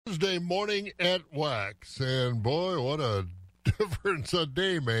Tuesday morning at Wax, and boy, what a difference a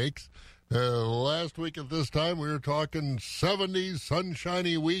day makes. Last week at this time, we were talking 70s,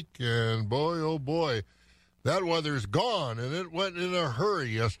 sunshiny week, and boy, oh boy, that weather's gone, and it went in a hurry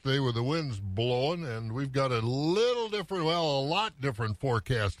yesterday with the winds blowing, and we've got a little different, well, a lot different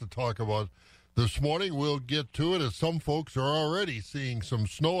forecast to talk about this morning. We'll get to it, as some folks are already seeing some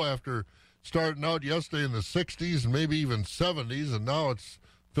snow after starting out yesterday in the 60s and maybe even 70s, and now it's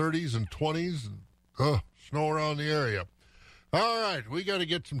 30s and 20s, and snow around the area. All right, we got to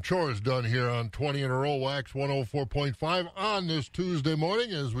get some chores done here on 20 in a row, Wax 104.5 on this Tuesday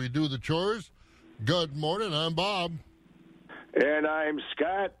morning as we do the chores. Good morning, I'm Bob. And I'm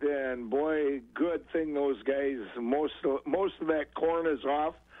Scott, and boy, good thing those guys, most of that corn is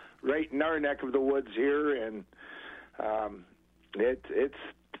off right in our neck of the woods here, and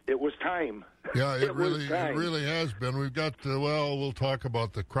it was time. Yeah, it really has been. We've got we'll talk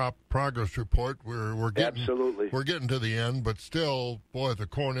about the crop progress report. We're getting to the end, but still, boy, the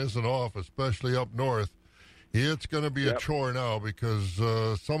corn isn't off, especially up north. It's going to be a chore now because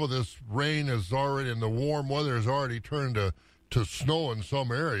some of this rain is already, and the warm weather has already turned to snow in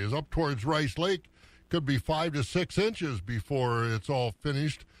some areas. Up towards Rice Lake, could be 5 to 6 inches before it's all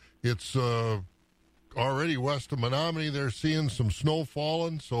finished. It's already west of Menominee. They're seeing some snow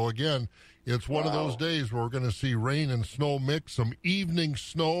falling. So, again, it's one of those days where we're going to see rain and snow mix, some evening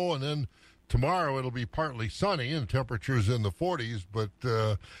snow, and then tomorrow it'll be partly sunny and temperatures in the 40s. But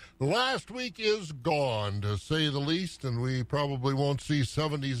last week is gone, to say the least, and we probably won't see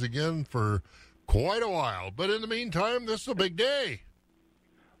 70s again for quite a while. But in the meantime, this is a big day.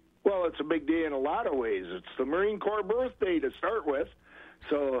 Well, it's a big day in a lot of ways. It's the Marine Corps birthday to start with.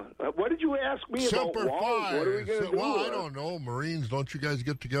 So, what did you ask me about walls? What are we going to do? Well, I don't know. Marines, don't you guys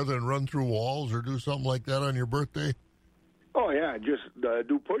get together and run through walls or do something like that on your birthday? Oh, yeah, just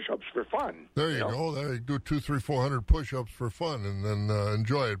do push-ups for fun. There you go. There you do 200, 300, 400 push-ups for fun and then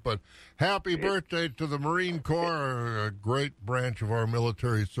enjoy it. But happy birthday to the Marine Corps, a great branch of our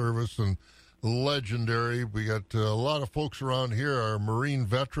military service and legendary. We got a lot of folks around here are Marine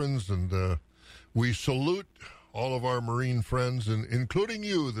veterans, and we salute all of our Marine friends, and including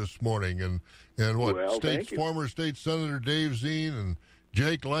you this morning, and former State Senator Dave Zien and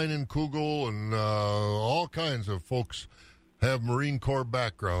Jake Leinenkugel and all kinds of folks have Marine Corps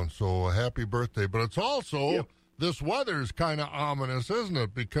background. So happy birthday! But it's also this weather's kind of ominous, isn't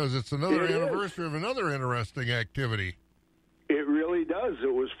it? Because it's another anniversary of another interesting activity. It really does.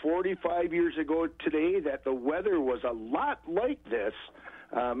 It was 45 years ago today that the weather was a lot like this.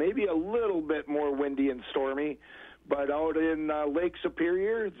 Maybe a little bit more windy and stormy, but out in Lake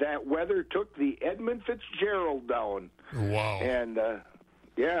Superior, that weather took the Edmund Fitzgerald down. Wow. And,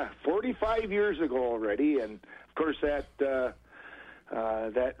 45 years ago already, and, of course, that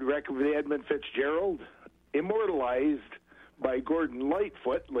wreck of the Edmund Fitzgerald, immortalized by Gordon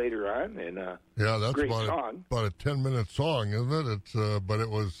Lightfoot later on in a great song. About a 10-minute song, isn't it? It's but it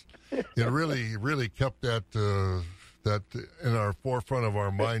was, it really kept that in our forefront of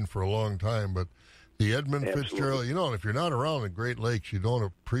our mind for a long time. But the Edmund Fitzgerald, if you're not around the Great Lakes, you don't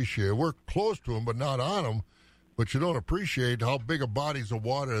appreciate it. We're close to them, but not on them. But you don't appreciate how big a bodies of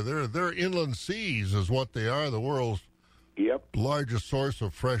water they're inland seas is what they are. The world's largest source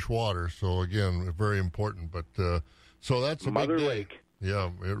of fresh water. So again, very important. But so that's a Mother big day. Lake. Yeah,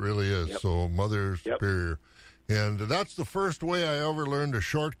 it really is. Yep. So Mother Superior, and that's the first way I ever learned a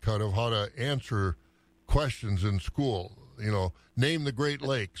shortcut of how to answer questions in school. Name the Great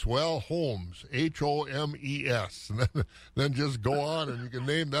Lakes. Well, Holmes, Homes, and then just go on and you can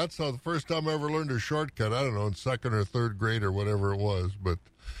name. That's how the first time I ever learned a shortcut. I don't know, in second or third grade or whatever it was. But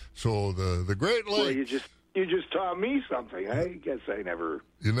so the Great Lakes. Well, you just taught me something. I guess I never.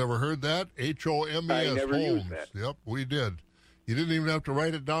 You never heard that? Homes. I never used that. Yep, we did. You didn't even have to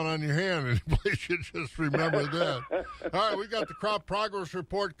write it down on your hand anyplace. You just remember that. All right, we got the crop progress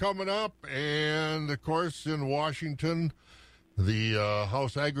report coming up. And, of course, in Washington, the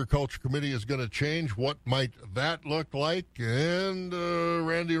House Agriculture Committee is going to change. What might that look like? And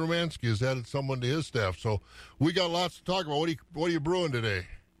Randy Romansky has added someone to his staff. So we got lots to talk about. What are you brewing today?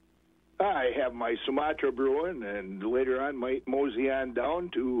 I have my Sumatra brewing, and later on might mosey on down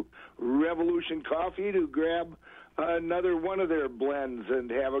to Revolution Coffee to grab another one of their blends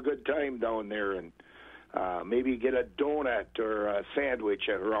and have a good time down there, and maybe get a donut or a sandwich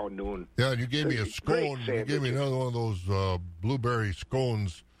at around noon. Yeah, and you gave me a scone. You gave me another one of those blueberry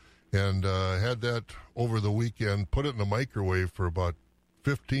scones, and had that over the weekend. Put it in the microwave for about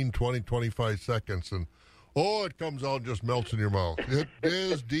 15, 20, 25 seconds, and it comes out and just melts in your mouth. It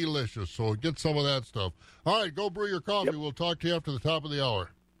is delicious, so get some of that stuff. All right, go brew your coffee. We'll talk to you after the top of the hour.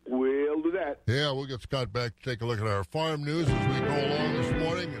 bet. Yeah, we'll get Scott back to take a look at our farm news as we go along this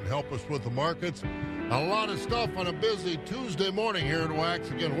morning and help us with the markets. A lot of stuff on a busy Tuesday morning here in Wax.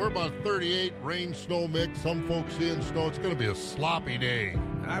 Again, we're about 38, rain, snow mix. Some folks seeing snow. It's going to be a sloppy day.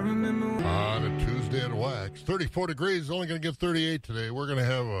 I remember on a Tuesday at Wax. 34 degrees, only going to get 38 today. We're going to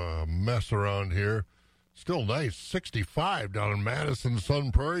have a mess around here. Still nice. 65 down in Madison,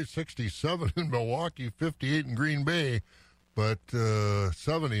 Sun Prairie, 67 in Milwaukee, 58 in Green Bay, but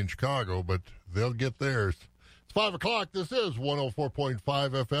 70 in Chicago, but they'll get theirs. It's 5 o'clock. This is 104.5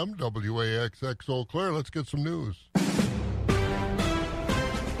 FM, WAXX Eau Claire. Let's get some news.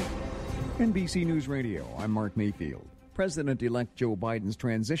 NBC News Radio, I'm Mark Mayfield. President-elect Joe Biden's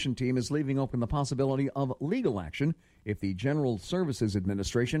transition team is leaving open the possibility of legal action if the General Services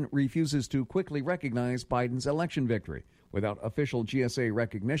Administration refuses to quickly recognize Biden's election victory. Without official GSA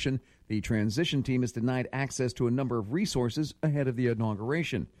recognition, the transition team is denied access to a number of resources ahead of the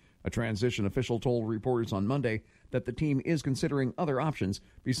inauguration. A transition official told reporters on Monday that the team is considering other options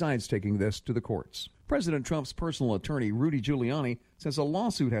besides taking this to the courts. President Trump's personal attorney, Rudy Giuliani, says a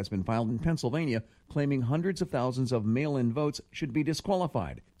lawsuit has been filed in Pennsylvania claiming hundreds of thousands of mail-in votes should be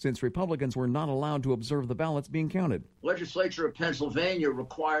disqualified since Republicans were not allowed to observe the ballots being counted. Legislature of Pennsylvania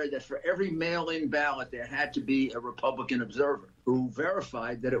required that for every mail-in ballot there had to be a Republican observer who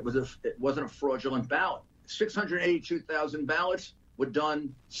verified that it wasn't a fraudulent ballot. 682,000 ballots were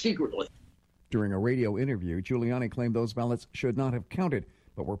done secretly. During a radio interview, Giuliani claimed those ballots should not have counted,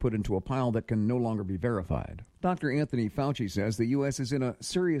 but were put into a pile that can no longer be verified. Dr. Anthony Fauci says the U.S. is in a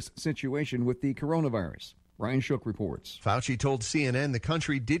serious situation with the coronavirus. Brian Shook reports. Fauci told CNN the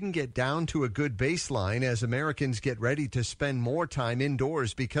country didn't get down to a good baseline as Americans get ready to spend more time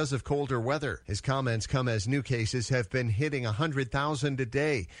indoors because of colder weather. His comments come as new cases have been hitting 100,000 a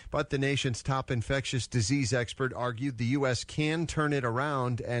day. But the nation's top infectious disease expert argued the U.S. can turn it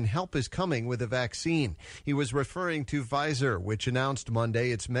around and help is coming with a vaccine. He was referring to Pfizer, which announced Monday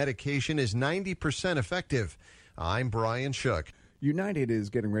its medication is 90% effective. I'm Brian Shook. United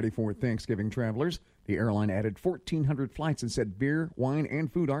is getting ready for Thanksgiving travelers. The airline added 1,400 flights and said beer, wine,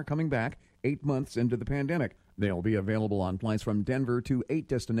 and food are coming back 8 months into the pandemic. They'll be available on flights from Denver to 8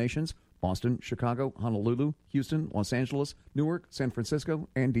 destinations: Boston, Chicago, Honolulu, Houston, Los Angeles, Newark, San Francisco,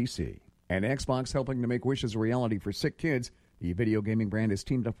 and D.C. And Xbox helping to make wishes a reality for sick kids. The video gaming brand has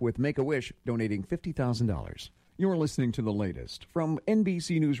teamed up with Make-A-Wish, donating $50,000. You're listening to the latest from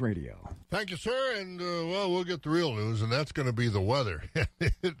NBC News Radio. Thank you, sir. And, we'll get the real news, and that's going to be the weather.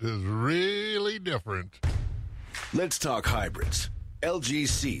 It is really different. Let's talk hybrids. LG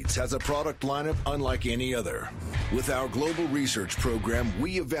Seeds has a product lineup unlike any other. With our global research program,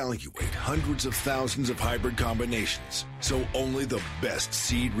 we evaluate hundreds of thousands of hybrid combinations, so only the best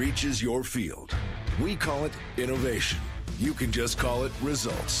seed reaches your field. We call it innovation. You can just call it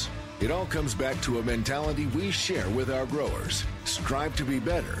results. It all comes back to a mentality we share with our growers. Strive to be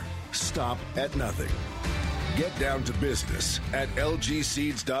better. Stop at nothing. Get down to business at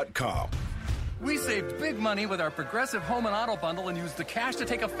lgseeds.com. We saved big money with our Progressive Home and Auto Bundle and used the cash to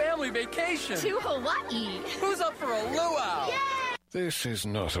take a family vacation. To Hawaii. Who's up for a luau? Yay! This is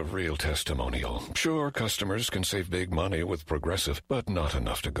not a real testimonial. Sure, customers can save big money with Progressive, but not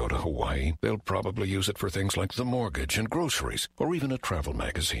enough to go to Hawaii. They'll probably use it for things like the mortgage and groceries, or even a travel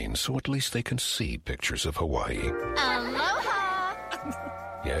magazine, so at least they can see pictures of Hawaii. Aloha!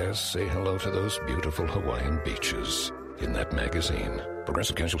 Yes, say hello to those beautiful Hawaiian beaches in that magazine.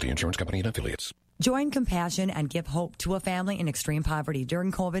 Progressive Casualty Insurance Company and Affiliates. Join Compassion and give hope to a family in extreme poverty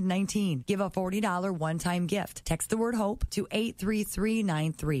during COVID-19. Give a $40 one-time gift. Text the word HOPE to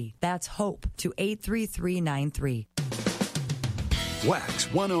 83393. That's HOPE to 83393. Wax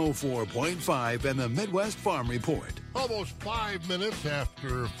 104.5 and the Midwest Farm Report. Almost 5 minutes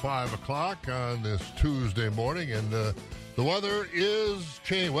after 5 o'clock on this Tuesday morning, and the weather is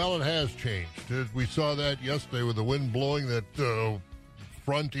changed. Well, it has changed. We saw that yesterday with the wind blowing that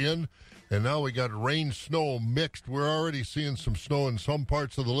front in. And now we got rain, snow mixed. We're already seeing some snow in some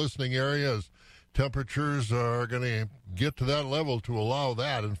parts of the listening areas. Temperatures are going to get to that level to allow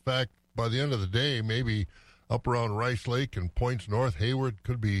that. In fact, by the end of the day, maybe up around Rice Lake and points north, Hayward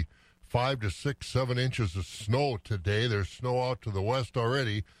could be 5 to 6, 7 inches of snow today. There's snow out to the west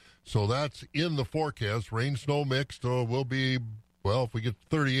already. So that's in the forecast. Rain, snow mixed will be, well, if we get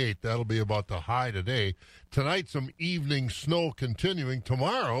 38, that'll be about the high today. Tonight, some evening snow continuing.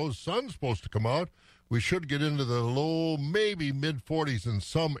 Tomorrow, sun's supposed to come out. We should get into the low, maybe mid-40s in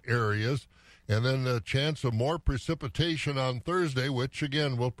some areas. And then a chance of more precipitation on Thursday, which,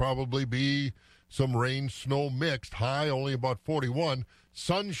 again, will probably be some rain, snow mixed. High only about 41.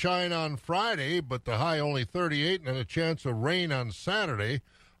 Sunshine on Friday, but the high only 38, and a chance of rain on Saturday.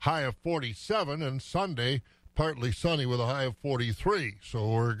 high of 47, and Sunday, partly sunny with a high of 43. So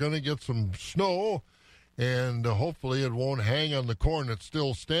we're going to get some snow, and hopefully it won't hang on the corn that's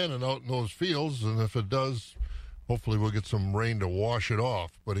still standing out in those fields, and if it does, hopefully we'll get some rain to wash it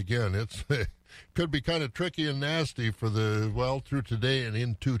off. But again, it's could be kind of tricky and nasty for through today and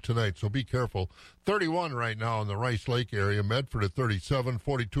into tonight, so be careful. 31 right now in the Rice Lake area, Medford at 37,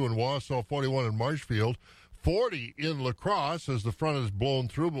 42 in Wausau, 41 in Marshfield, 40 in La Crosse as the front is blown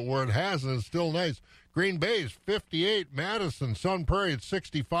through, but where it hasn't, it's still nice. Green Bay is 58, Madison, Sun Prairie at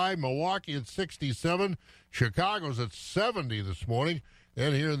 65, Milwaukee at 67, Chicago's at 70 this morning,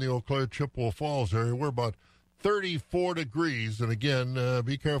 and here in the Eau Claire, Chippewa Falls area, we're about 34 degrees, and again,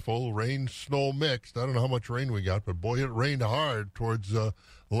 be careful, rain, snow mixed. I don't know how much rain we got, but boy, it rained hard towards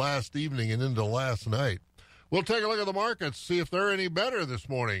last evening and into last night. We'll take a look at the markets, see if they're any better this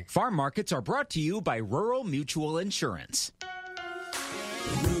morning. Farm markets are brought to you by Rural Mutual Insurance.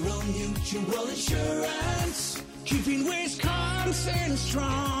 Rural Mutual Insurance, keeping Wisconsin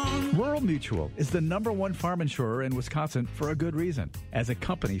strong. Rural Mutual is the #1 farm insurer in Wisconsin for a good reason. As a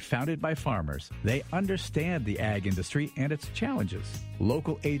company founded by farmers, they understand the ag industry and its challenges.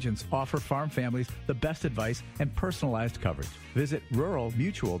 Local agents offer farm families the best advice and personalized coverage. Visit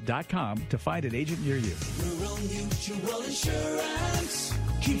ruralmutual.com to find an agent near you. Rural Mutual Insurance,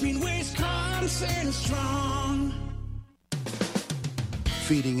 keeping Wisconsin strong.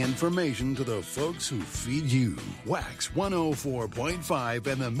 Feeding information to the folks who feed you. Wax 104.5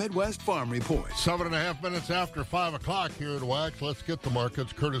 and the Midwest Farm Report. 7.5 minutes after 5 o'clock here at Wax. Let's get the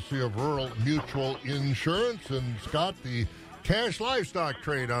markets courtesy of Rural Mutual Insurance. And Scott, the cash livestock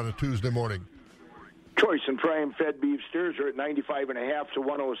trade on a Tuesday morning. Choice and prime fed beef steers are at 95.5 to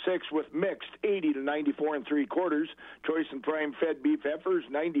 106 with mixed 80 to 94 3/4. Choice and prime fed beef heifers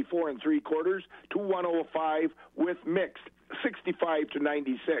 94 3/4 to 105 with mixed 65 to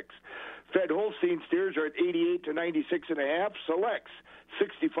 96. Fed Holstein steers are at 88 to 96.5. Selects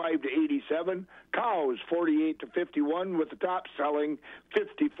 65 to 87. Cows 48 to 51 with the top selling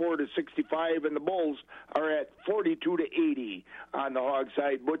 54 to 65, and the bulls are at 42 to 80. On the hog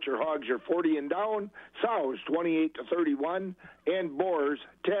side, butcher hogs are 40 and down, sows 28 to 31, and boars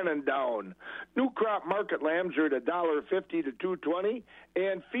 10 and down. New crop market lambs are at $1.50 to $2.20,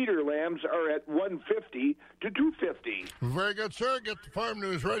 and feeder lambs are at $1.50 to $2.50. Very good, sir. Get the farm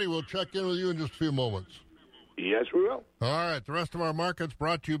news ready. We'll check in with you in just a few moments. Yes, we will. All right, the rest of our markets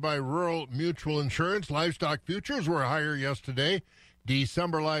brought to you by Rural Mutual Insurance. Livestock futures were higher yesterday.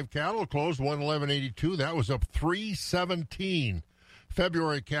 December live cattle closed 111.82. That was up 317.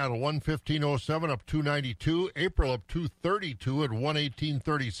 February cattle 115.07 up 292. April up 232 at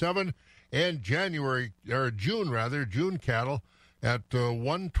 118.37, and June cattle at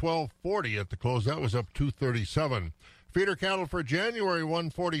 112.40 at the close. That was up 237. Feeder cattle for January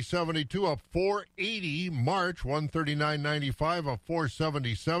 140.72 up 480. March 139.95 up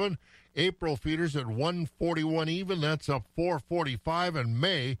 477. April feeders at 141 even. That's up 445. And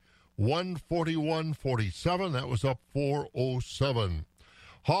May 141.47. That was up 407.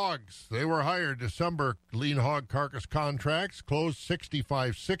 Hogs, they were higher. December lean hog carcass contracts closed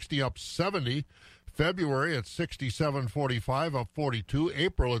 65.60 up 70. February at 67.45 up 42.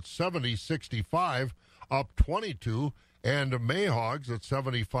 April at 70.65 up 22, and May hogs at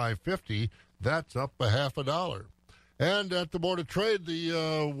 75.50. That's up $0.50. And at the Board of Trade,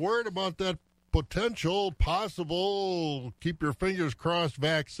 the word about that possible, keep your fingers crossed,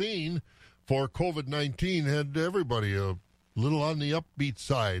 vaccine for COVID-19 had everybody a little on the upbeat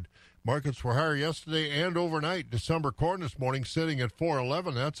side. Markets were higher yesterday and overnight. December corn this morning sitting at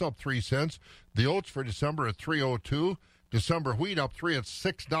 $4.11. That's up 3 cents. The oats for December at $3.02. December wheat up 3 at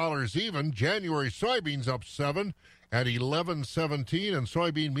 $6 even. January soybeans up 7 at $11.17, and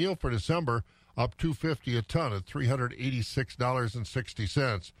soybean meal for December up $2.50 a ton at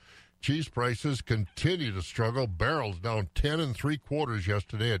 $386.60. Cheese prices continue to struggle. Barrels down 10 3/4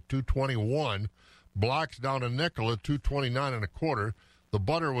 yesterday at $2.21. Blocks down a nickel at $2.29 1/4. The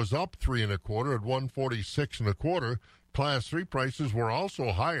butter was up 3 1/4 at $1.46 1/4. Class 3 prices were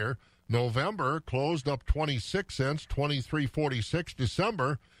also higher. November closed up 26 cents, $23.46.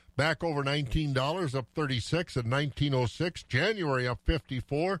 December back over $19, up 36 at $19.06. January up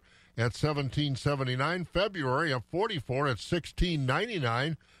 54 at $17.79. February up 44 at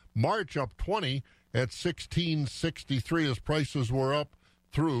 $16.99. March up 20 at $16.63 as prices were up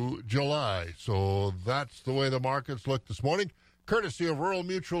through July. So that's the way the markets look this morning. Courtesy of Rural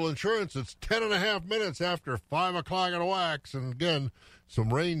Mutual Insurance, it's 10.5 minutes after 5 o'clock at Wax. And again,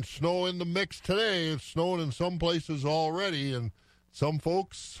 some rain, snow in the mix today. It's snowing in some places already, and some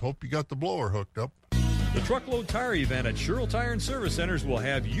folks hope you got the blower hooked up. The Truckload Tire event at Sherrill Tire and Service Centers will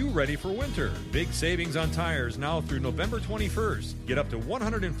have you ready for winter. Big savings on tires now through November 21st. Get up to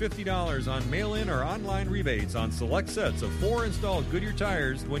 $150 on mail-in or online rebates on select sets of 4 installed Goodyear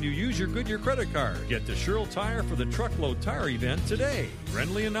tires when you use your Goodyear credit card. Get to Sherrill Tire for the Truckload Tire event today.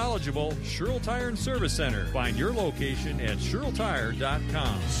 Friendly and knowledgeable, Sherrill Tire and Service Center. Find your location at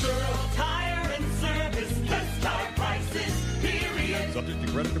SherrillTire.com. Sherrill Tire and Service, best tire prices, period. Subject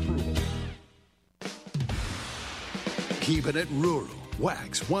to credit approval. Keeping it rural.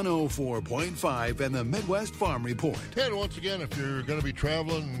 Wax 104.5 and the Midwest Farm Report. And once again, if you're going to be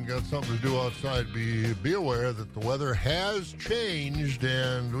traveling and got something to do outside, be aware that the weather has changed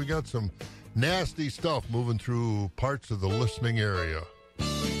and we got some nasty stuff moving through parts of the listening area.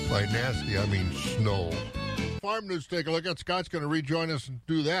 By nasty, I mean snow. Farm news, take a look at. Scott's going to rejoin us and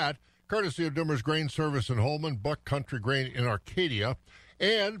do that, courtesy of Dummer's Grain Service in Holman, Buck Country Grain in Arcadia.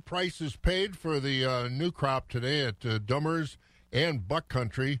 And prices paid for the new crop today at Dummer's and Buck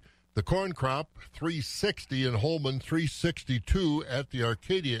Country. The corn crop, $360 in Holman, $362 at the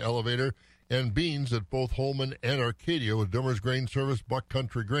Arcadia elevator, and beans at both Holman and Arcadia with Dummer's Grain Service, Buck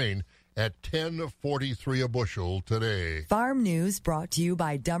Country Grain at $10.43 a bushel today. Farm news brought to you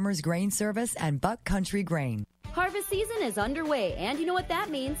by Dummer's Grain Service and Buck Country Grain. Harvest season is underway, and you know what that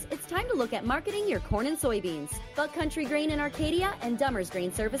means. It's time to look at marketing your corn and soybeans. Buck Country Grain in Arcadia and Dummer's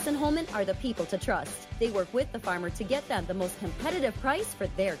Grain Service in Holman are the people to trust. They work with the farmer to get them the most competitive price for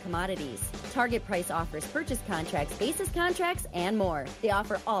their commodities. Target price offers purchase contracts, basis contracts, and more. They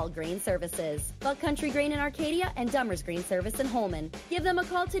offer all grain services. Buck Country Grain in Arcadia and Dummer's Grain Service in Holman. Give them a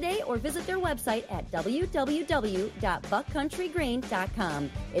call today or visit their website at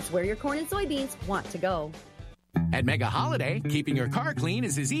www.buckcountrygrain.com. It's where your corn and soybeans want to go. At Mega Holiday, keeping your car clean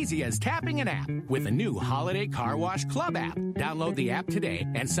is as easy as tapping an app with the new Holiday Car Wash Club app. Download the app today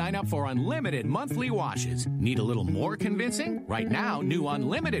and sign up for unlimited monthly washes. Need a little more convincing? Right now, new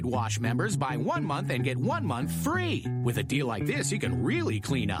unlimited wash members buy 1 month and get 1 month free. With a deal like this, you can really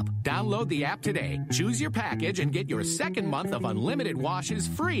clean up. Download the app today, choose your package, and get your second month of unlimited washes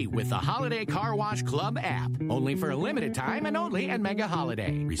free with the Holiday Car Wash Club app. Only for a limited time and only at Mega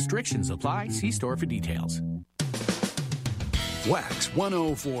Holiday. Restrictions apply. See store for details. Wax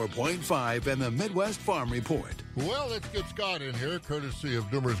 104.5 and the Midwest Farm Report. Well, let's get Scott in here, courtesy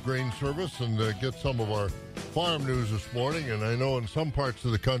of Dummer's Grain Service, and get some of our farm news this morning. And I know in some parts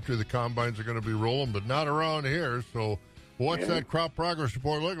of the country the combines are going to be rolling, but not around here. So what's that crop progress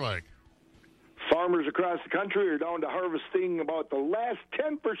report look like? Farmers across the country are down to harvesting about the last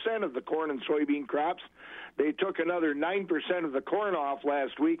 10% of the corn and soybean crops. They took another 9% of the corn off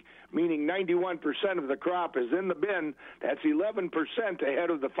last week, meaning 91% of the crop is in the bin. That's 11% ahead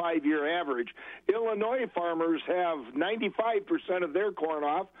of the 5-year average. Illinois farmers have 95% of their corn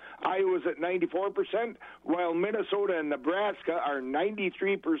off. Iowa's at 94%, while Minnesota and Nebraska are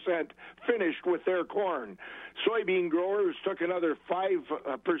 93% finished with their corn. Soybean growers took another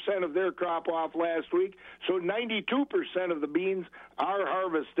 5% of their crop off last week, so 92% of the beans are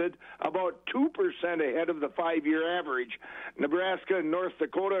harvested, about 2% ahead of the 5-year average. Nebraska and North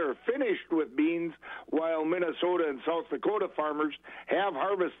Dakota are finished with beans, while Minnesota and South Dakota farmers have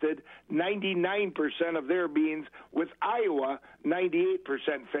harvested 99% of their beans, with Iowa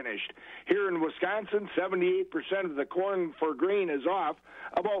 98% finished. Here in Wisconsin, 78% of the corn for grain is off,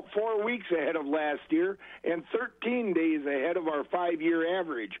 about 4 weeks ahead of last year, and 13 days ahead of our 5-year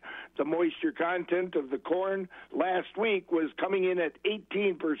average. The moisture content of the corn last week was coming in at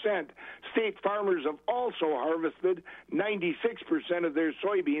 18%. State farmers have also harvested 96% of their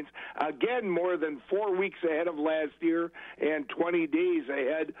soybeans, again more than 4 weeks ahead of last year and 20 days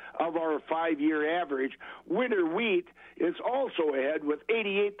ahead of our 5-year average. Winter wheat is also ahead, with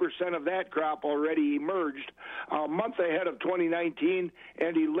 88% of that crop already emerged, a month ahead of 2019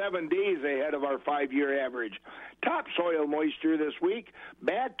 and 11 days ahead of our 5-year average. Topsoil moisture this week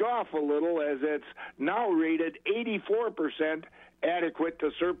backed off a little, as it's now rated 84% adequate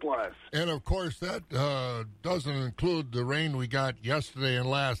to surplus. And, of course, that doesn't include the rain we got yesterday and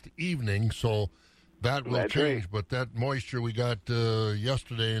last evening, so that will change. Right. But that moisture we got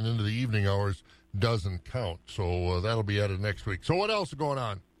yesterday and into the evening hours doesn't count, so that'll be added next week. So what else is going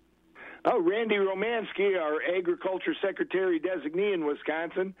on? Randy Romanski, our Agriculture Secretary designee in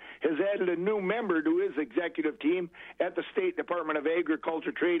Wisconsin, has added a new member to his executive team at the State Department of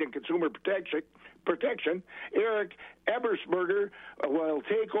Agriculture, Trade, and Consumer Protection. Eric Ebersberger will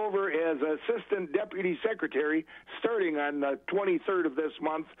take over as Assistant Deputy Secretary starting on the 23rd of this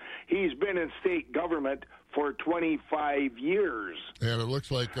month. He's been in state government for 25 years. And it looks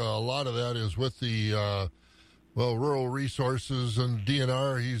like a lot of that is with the Well, Rural Resources and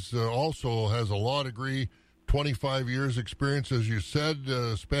DNR, he's also has a law degree, 25 years experience, as you said,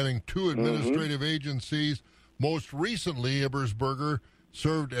 spanning 2 administrative agencies. Most recently, Ebersberger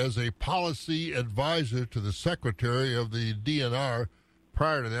served as a policy advisor to the secretary of the DNR.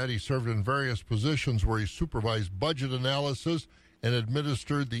 Prior to that, he served in various positions where he supervised budget analysis and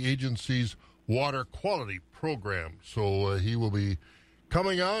administered the agency's water quality program. So he will be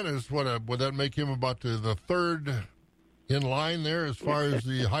coming on as would that make him about the third in line there as far as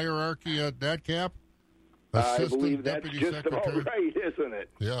the hierarchy at DATCAP? I believe that's just Secretary. About right, isn't it?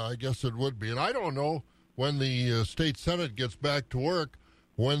 Yeah, I guess it would be. And I don't know when the state Senate gets back to work,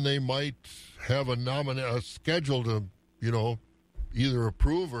 when they might have a schedule to, either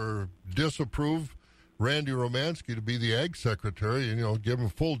approve or disapprove Randy Romanski to be the Ag Secretary and, give him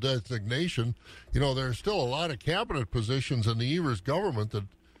full designation. There's still a lot of cabinet positions in the Evers government that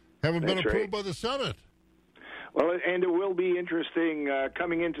haven't been approved by the Senate. Well, and it will be interesting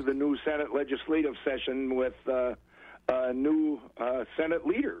coming into the new Senate legislative session with a new Senate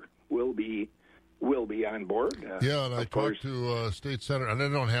leader will be on board. And I talked to State Senator, and I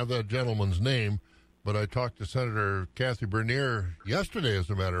don't have that gentleman's name, but I talked to Senator Kathy Bernier yesterday,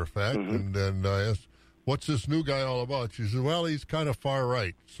 as a matter of fact, and I asked, what's this new guy all about? She said, well, he's kind of far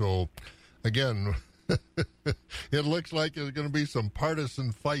right. So, again, it looks like there's going to be some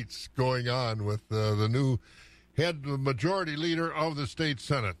partisan fights going on with the new the majority leader of the state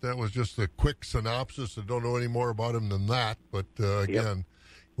Senate. That was just a quick synopsis. I don't know any more about him than that. But, again,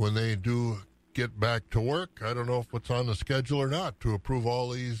 when they do get back to work, I don't know if it's on the schedule or not to approve all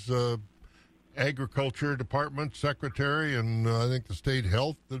these Agriculture Department Secretary and I think the State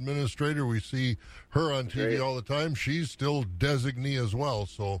Health Administrator. We see her on TV all the time. She's still designee as well.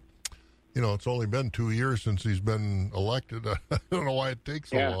 So, it's only been 2 years since he's been elected. I don't know why it takes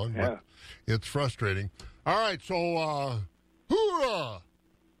so long, but it's frustrating. All right, so hoorah!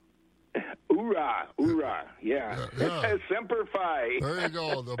 Hoorah, hoorah, yeah. Semper Fi. There you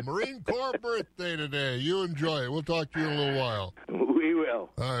go. The Marine Corps birthday today. You enjoy it. We'll talk to you in a little while. We will.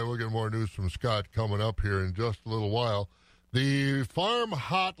 All right, we'll get more news from Scott coming up here in just a little while. The farm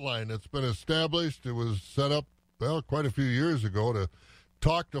hotline that's been established, it was set up, quite a few years ago to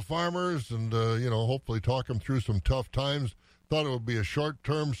talk to farmers and, hopefully talk them through some tough times. Thought it would be a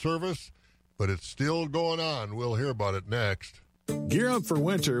short-term service, but it's still going on. We'll hear about it next. Gear up for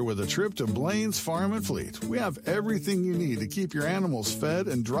winter with a trip to Blaine's Farm and Fleet. We have everything you need to keep your animals fed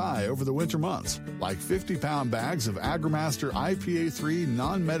and dry over the winter months, like 50-pound bags of AgriMaster IPA3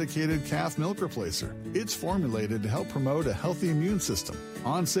 non-medicated calf milk replacer. It's formulated to help promote a healthy immune system.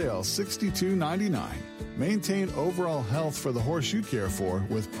 On sale $62.99. Maintain overall health for the horse you care for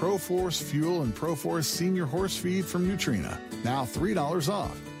with ProForce Fuel and ProForce Senior Horse Feed from Nutrena. Now $3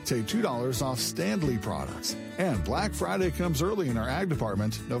 off. Take $2 off Stanley products. And Black Friday comes early in our ag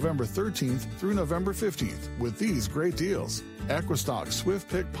department, November 13th through November 15th, with these great deals. Equistock Swift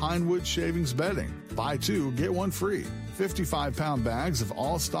Pick Pinewood Shavings Bedding. Buy 2, get 1 free. 55-pound bags of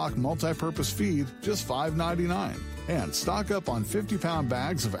all-stock multi-purpose feed, just $5.99. And stock up on 50-pound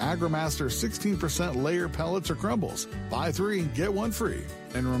bags of AgriMaster 16% layer pellets or crumbles. Buy 3, get 1 free.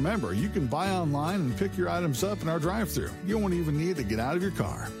 And remember, you can buy online and pick your items up in our drive-thru. You won't even need to get out of your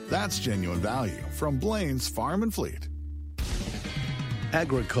car. That's genuine value from Blaine's Farm and Fleet.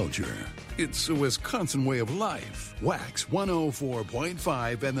 Agriculture. It's a Wisconsin way of life. Wax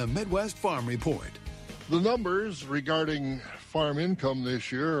 104.5 and the Midwest Farm Report. The numbers regarding farm income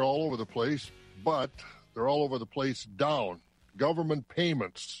this year are all over the place, but they're all over the place down. Government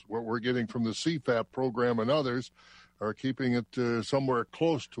payments, what we're getting from the CFAP program and others, are keeping it somewhere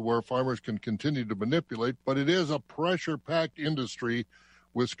close to where farmers can continue to manipulate. But it is a pressure-packed industry,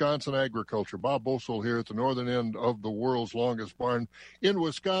 Wisconsin agriculture. Bob Boesel here at the northern end of the world's longest barn. In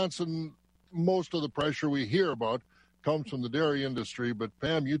Wisconsin, most of the pressure we hear about comes from the dairy industry. But,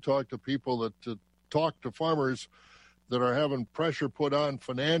 Pam, you talk to people that talk to farmers that are having pressure put on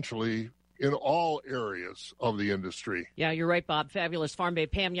financially in all areas of the industry. Yeah, you're right, Bob. Fabulous Farm Bay.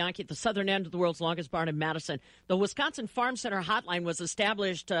 Pam Yankee at the southern end of the world's longest barn in Madison. The Wisconsin Farm Center hotline was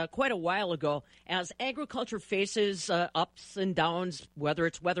established quite a while ago as agriculture faces ups and downs, whether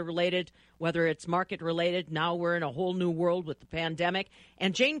it's weather-related, whether it's market-related. Now we're in a whole new world with the pandemic.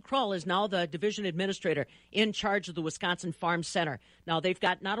 And Jane Krull is now the division administrator in charge of the Wisconsin Farm Center. Now, they've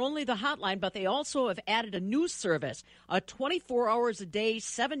got not only the hotline, but they also have added a new service, a 24 hours a day,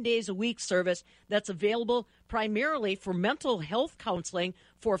 7 days a week service that's available primarily for mental health counseling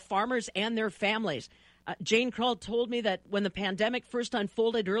for farmers and their families. Jane Krull told me that when the pandemic first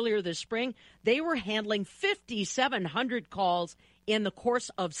unfolded earlier this spring, they were handling 5,700 calls in the course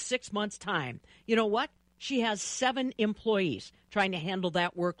of 6 months' time. You know what? She has 7 employees trying to handle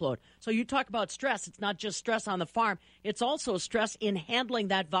that workload. So you talk about stress. It's not just stress on the farm. It's also stress in handling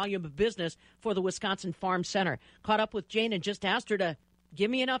that volume of business for the Wisconsin Farm Center. Caught up with Jane and just asked her to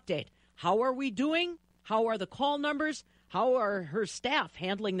give me an update. How are we doing? How are the call numbers? How are her staff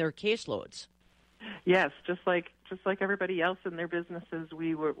handling their caseloads? Yes, just like everybody else in their businesses,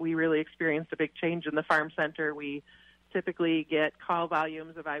 we really experienced a big change in the farm center. We typically get call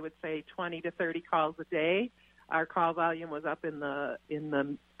volumes of, I would say, 20 to 30 calls a day. Our call volume was up in the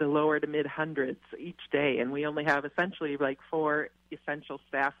lower to mid hundreds each day, and we only have essentially like 4 essential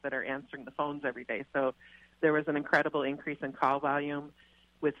staff that are answering the phones every day. So there was an incredible increase in call volume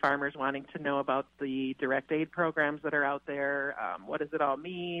with farmers wanting to know about the direct aid programs that are out there. What does it all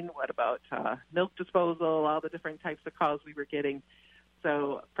mean? What about milk disposal? All the different types of calls we were getting.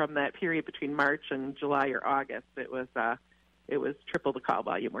 So from that period between March and July or August, it was triple the call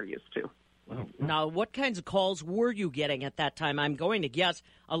volume we're used to. Now, what kinds of calls were you getting at that time? I'm going to guess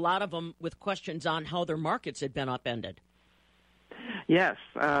a lot of them with questions on how their markets had been upended. Yes,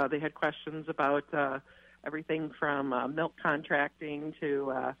 they had questions about everything from milk contracting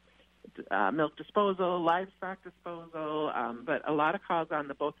to milk disposal, livestock disposal, but a lot of calls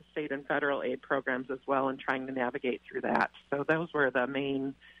on both the state and federal aid programs as well, and trying to navigate through that. So those were the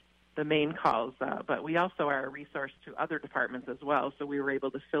main calls. But we also are a resource to other departments as well. So we were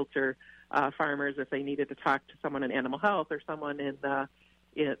able to filter farmers if they needed to talk to someone in animal health or someone at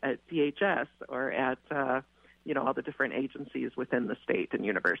DHS or at all the different agencies within the state and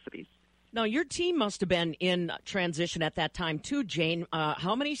universities. Now, your team must have been in transition at that time, too, Jane.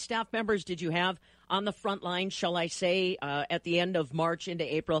 How many staff members did you have on the front line, shall I say, at the end of March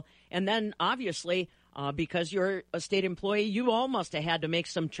into April? And then, obviously, because you're a state employee, you all must have had to make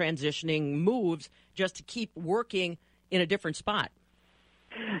some transitioning moves just to keep working in a different spot.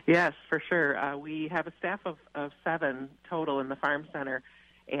 Yes, for sure. We have a staff of 7 total in the farm center,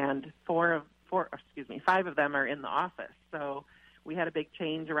 and 5 of them are in the office. So we had a big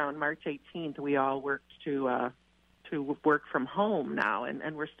change around March 18th. We all worked to work from home now,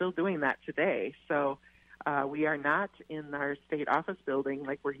 and we're still doing that today. So we are not in our state office building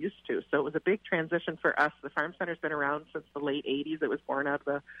like we're used to. So it was a big transition for us. The Farm Center's been around since the late 80s. It was born out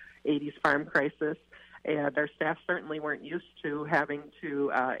of the 80s farm crisis, and our staff certainly weren't used to having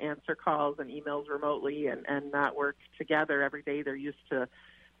to answer calls and emails remotely and not work together every day. They're used to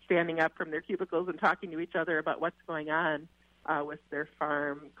standing up from their cubicles and talking to each other about what's going on with their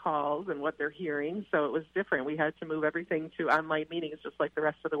farm calls and what they're hearing. So it was different. We had to move everything to online meetings just like the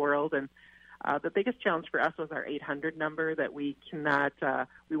rest of the world. And the biggest challenge for us was our 800 number that we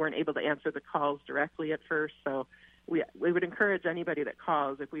weren't able to answer the calls directly at first. So we would encourage anybody that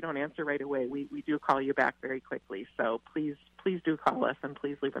calls, if we don't answer right away, we do call you back very quickly. So please do call us, and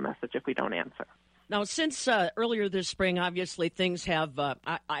please leave a message if we don't answer. Now, since earlier this spring, obviously things have,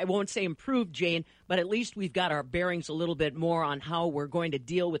 I won't say improved, Jane, but at least we've got our bearings a little bit more on how we're going to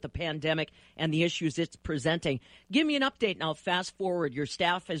deal with the pandemic and the issues it's presenting. Give me an update now, fast forward. Your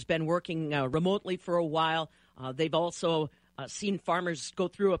staff has been working remotely for a while. They've also seen farmers go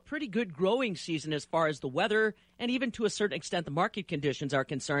through a pretty good growing season as far as the weather and even to a certain extent the market conditions are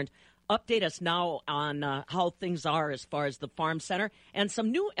concerned. Update us now on how things are as far as the farm center and some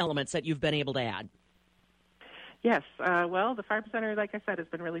new elements that you've been able to add. Yes. Well, the Farm Center, like I said, has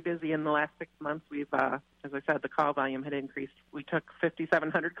been really busy in the last 6 months. We've, as I said, the call volume had increased. We took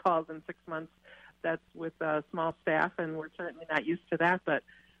 5,700 calls in 6 months. That's with small staff, and we're certainly not used to that, but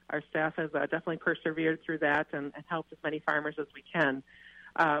our staff has definitely persevered through that and helped as many farmers as we can.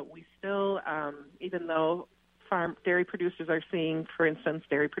 We still, even though dairy producers are seeing, for instance,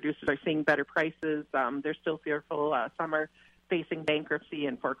 better prices, they're still fearful. Some are facing bankruptcy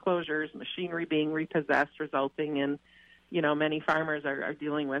and foreclosures, machinery being repossessed, resulting in, many farmers are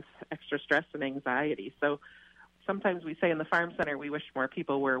dealing with extra stress and anxiety. So sometimes we say in the Farm Center we wish more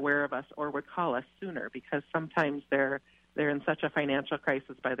people were aware of us or would call us sooner, because sometimes they're in such a financial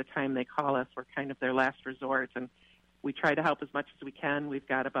crisis by the time they call us. We're kind of their last resort, and we try to help as much as we can. We've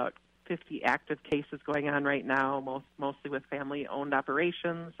got about 50 active cases going on right now, mostly with family-owned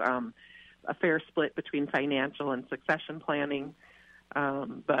operations, a fair split between financial and succession planning.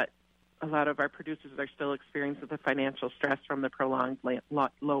 But a lot of our producers are still experiencing the financial stress from the prolonged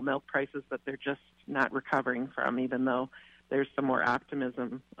low milk prices that they're just not recovering from, even though there's some more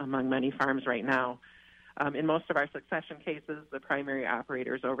optimism among many farms right now. In most of our succession cases, the primary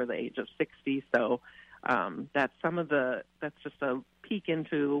operator is over the age of 60, so that's just a peek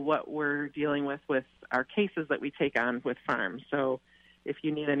into what we're dealing with our cases that we take on with farms. So if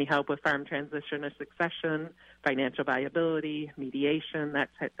you need any help with farm transition or succession, financial viability, mediation,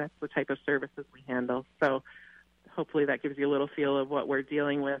 that's the type of services we handle. So hopefully that gives you a little feel of what we're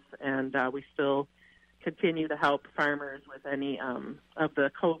dealing with, and we still continue to help farmers with any of the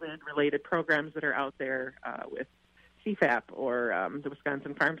COVID-related programs that are out there with CFAP or the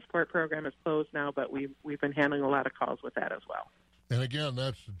Wisconsin Farm Support Program is closed now, but we've been handling a lot of calls with that as well. And again,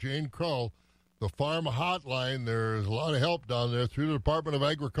 that's Jane Krull, the Farm Hotline. There's a lot of help down there through the Department of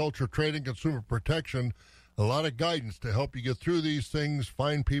Agriculture, Trade, and Consumer Protection. A lot of guidance to help you get through these things,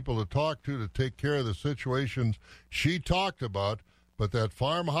 find people to talk to take care of the situations she talked about. But that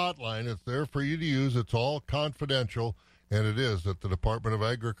Farm Hotline, it's there for you to use. It's all confidential, and it is at the Department of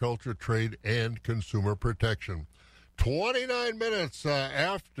Agriculture, Trade, and Consumer Protection. 29 minutes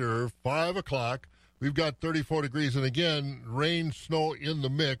after 5 o'clock. We've got 34 degrees, and again, rain, snow in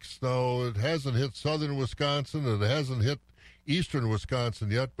the mix. Now, it hasn't hit southern Wisconsin, and it hasn't hit eastern Wisconsin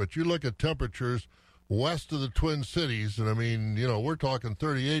yet, but you look at temperatures west of the Twin Cities, and I mean, we're talking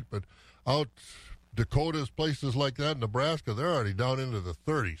 38, but out Dakotas, places like that, Nebraska, they're already down into the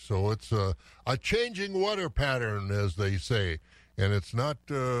 30s. So it's a changing weather pattern, as they say, and it's not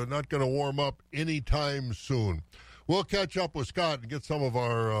going to warm up anytime soon. We'll catch up with Scott and get some of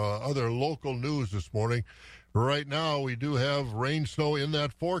our other local news this morning. Right now, we do have rain, snow in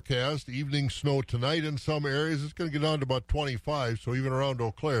that forecast. Evening snow tonight in some areas. It's going to get down to about 25, so even around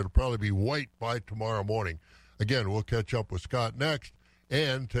Eau Claire, it'll probably be white by tomorrow morning. Again, we'll catch up with Scott next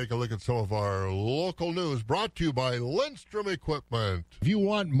and take a look at some of our local news brought to you by Lindstrom Equipment. If you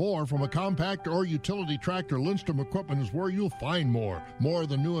want more from a compact or utility tractor, Lindstrom Equipment is where you'll find more. More of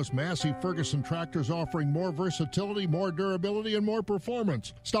the newest Massey Ferguson tractors offering more versatility, more durability, and more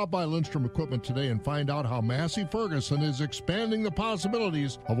performance. Stop by Lindstrom Equipment today and find out how Massey Ferguson is expanding the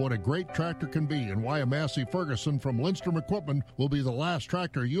possibilities of what a great tractor can be and why a Massey Ferguson from Lindstrom Equipment will be the last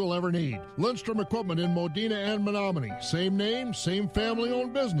tractor you'll ever need. Lindstrom Equipment in Modena and Menominee. Same name, same family.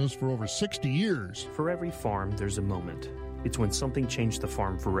 Owned business for over 60 years. For every farm, there's a moment. It's when something changed the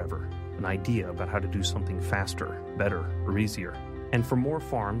farm forever. An idea about how to do something faster, better, or easier. And for more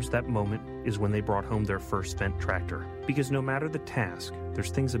farms, that moment is when they brought home their first Fendt tractor. Because no matter the task, there's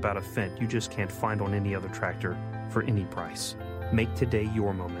things about a Fendt you just can't find on any other tractor for any price. Make today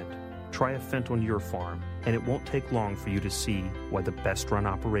your moment. Try a Fendt on your farm, and it won't take long for you to see why the best-run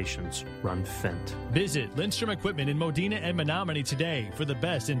operations run Fendt. Visit Lindstrom Equipment in Modena and Menominee today for the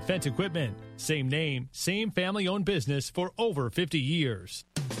best in Fendt equipment. Same name, same family-owned business for over 50 years.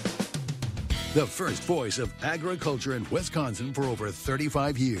 The first voice of agriculture in Wisconsin for over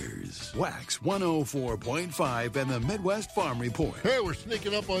 35 years. Wax 104.5 and the Midwest Farm Report. Hey, we're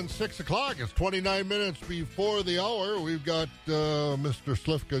sneaking up on 6 o'clock. It's 29 minutes before the hour. We've got Mr.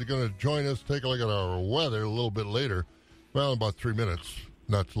 Slifka going to join us, take a look at our weather a little bit later. Well, in about 3 minutes.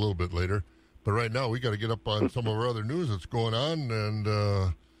 Not a little bit later. But right now, we got to get up on some of our other news that's going on.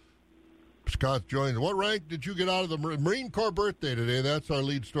 And Scott joins. What rank did you get out of the Marine Corps birthday today? That's our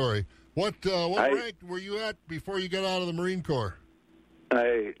lead story. What rank were you at before you got out of the Marine Corps?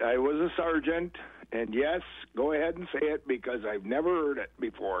 I was a sergeant, and yes, go ahead and say it because I've never heard it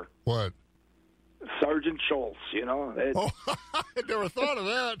before. What? Sergeant Schultz, Oh, I never thought of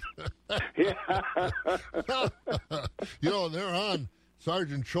that. Yeah. They're on.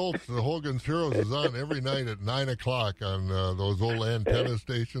 Sergeant Schultz, the Hogan's Heroes, is on every night at 9 o'clock on those old antenna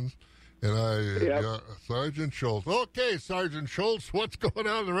stations. And Sergeant Schultz. Okay, Sergeant Schultz, what's going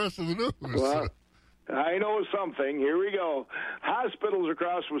on in the rest of the news? Well, I know something. Here we go. Hospitals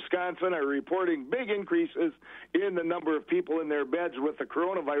across Wisconsin are reporting big increases in the number of people in their beds with the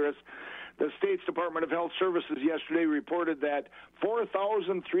coronavirus. The state's Department of Health Services yesterday reported that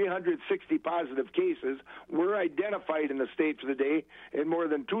 4,360 positive cases were identified in the state for the day, and more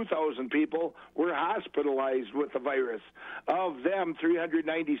than 2,000 people were hospitalized with the virus. Of them,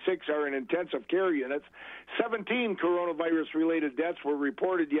 396 are in intensive care units. 17 coronavirus-related deaths were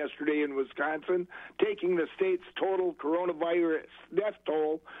reported yesterday in Wisconsin, taking the state's total coronavirus death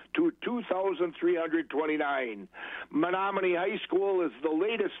toll to 2,329. Menominee High School is the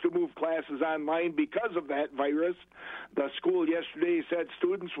latest to move classes online because of that virus. The school yesterday said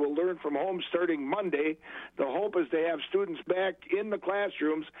students will learn from home starting Monday. The hope is to have students back in the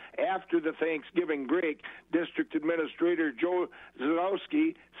classrooms after the Thanksgiving break. District Administrator Joe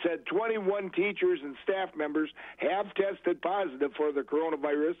Zalowski said 21 teachers and staff members have tested positive for the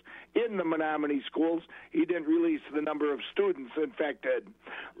coronavirus in the Menominee schools. He didn't release the number of students infected.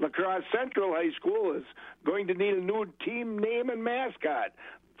 La Crosse Central High School is going to need a new team name and mascot.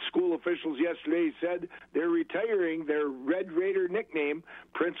 School officials yesterday said they're retiring their Red Raider nickname.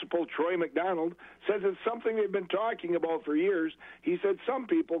 Principal Troy McDonald says it's something they've been talking about for years. He said some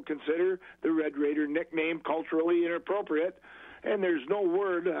people consider the Red Raider nickname culturally inappropriate, and there's no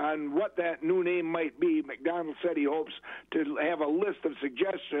word on what that new name might be. McDonald said he hopes to have a list of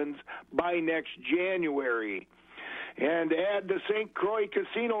suggestions by next January. And add the St. Croix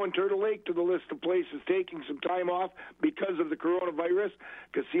Casino in Turtle Lake to the list of places taking some time off because of the coronavirus.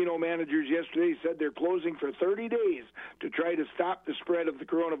 Casino managers yesterday said they're closing for 30 days to try to stop the spread of the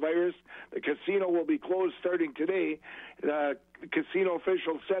coronavirus. The casino will be closed starting today. The casino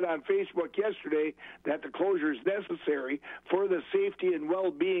officials said on Facebook yesterday that the closure is necessary for the safety and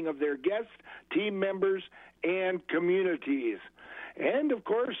well-being of their guests, team members, and communities. And, of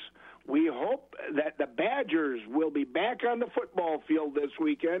course, we hope that the Badgers will be back on the football field this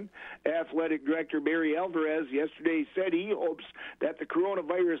weekend. Athletic Director Barry Alvarez yesterday said he hopes that the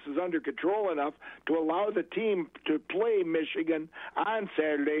coronavirus is under control enough to allow the team to play Michigan on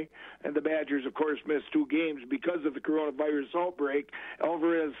Saturday. And the Badgers, of course, missed 2 games because of the coronavirus outbreak.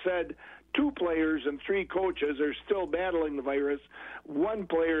 Alvarez said 2 players and 3 coaches are still battling the virus. 1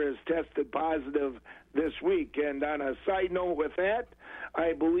 player has tested positive this week. And on a side note with that,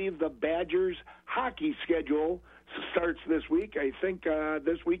 I believe the Badgers hockey schedule starts this week. I think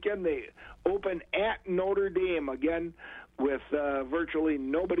this weekend they open at Notre Dame again with virtually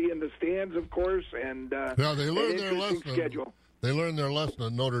nobody in the stands, of course. And they learned their lesson. Schedule. They learned their lesson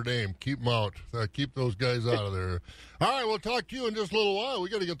at Notre Dame. Keep them out. Keep those guys out of there. All right, we'll talk to you in just a little while. We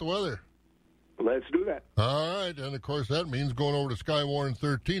got to get the weather. Let's do that. All right, and of course that means going over to Skywarn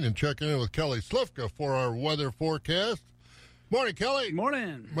 13 and checking in with Kelly Slifka for our weather forecast. Morning, Kelly.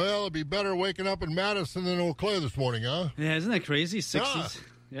 Morning. Well, it'd be better waking up in Madison than Eau Claire this morning, huh? Yeah, isn't that crazy? 60s.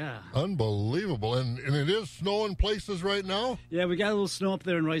 Yeah. Unbelievable. And it is snowing places right now? Yeah, we got a little snow up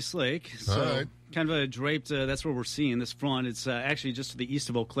there in Rice Lake. So all right. Kind of a draped, that's what we're seeing, this front. It's actually just to the east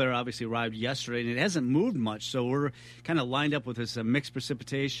of Eau Claire, obviously arrived yesterday, and it hasn't moved much. So we're kind of lined up with this mixed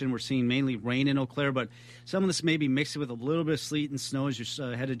precipitation. We're seeing mainly rain in Eau Claire, but some of this may be mixed with a little bit of sleet and snow as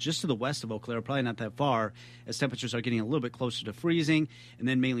you're headed just to the west of Eau Claire, probably not that far, as temperatures are getting a little bit closer to freezing, and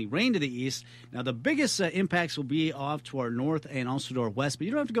then mainly rain to the east. Now, the biggest impacts will be off to our north and also to our west, but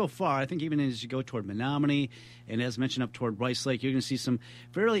you don't have to go far. I think even as you go toward Menominee, and as mentioned up toward Rice Lake, you're going to see some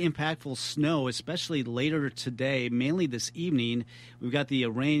fairly impactful snow, especially later today, mainly this evening. We've got the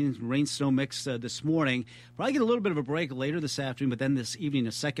rain-snow mix this morning. Probably get a little bit of a break later this afternoon, but then this evening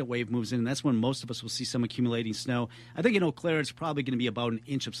a second wave moves in, and that's when most of us will see some accumulating snow. I think in Eau Claire it's probably going to be about an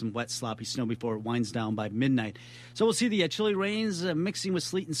inch of some wet, sloppy snow before it winds down by midnight. So we'll see the chilly rains mixing with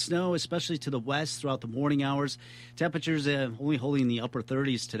sleet and snow, especially to the west throughout the morning hours. Temperatures only holding in the upper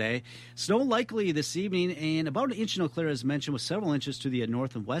 30s today. Snow likely this evening, and about an inch in Eau Claire, as mentioned, with several inches to the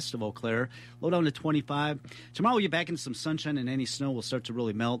north and west of Eau Claire. Low down to 25. Tomorrow we'll get back into some sunshine, and any snow will start to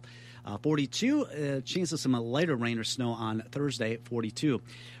really melt. 42, chance of some lighter rain or snow on Thursday at 42.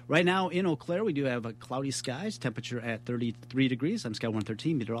 Right now in Eau Claire, we do have cloudy skies, temperature at 33 degrees. I'm Skywarn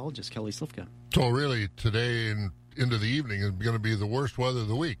 13 meteorologist Kelly Slifka. So really, today and into the evening is going to be the worst weather of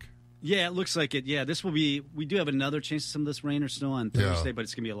the week. Yeah, it looks like it. Yeah, this will be, we do have another chance of some of this rain or snow on Thursday, but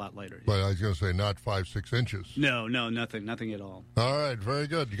it's going to be a lot later. But I was going to say not 5-6 inches. No, nothing at all. All right, very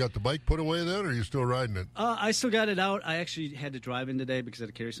good. You got the bike put away then, or are you still riding it? I still got it out. I actually had to drive in today because I had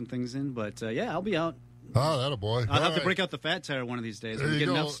to carry some things in, but yeah, I'll be out. Oh, that a boy. I'll have to break out the fat tire one of these days. There you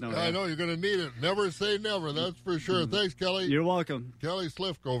go. Enough snow. I know you're going to need it. Never say never, that's for sure. Thanks, Kelly. You're welcome. Kelly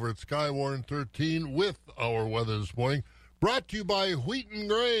Slifka over at Skywarn 13 with our weather this morning. Brought to you by Wheaton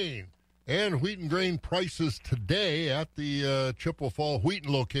Grain. And Wheaton Grain prices today at the Chippewa Fall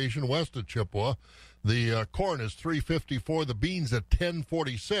Wheaton location west of Chippewa. The corn is $3.54, the beans at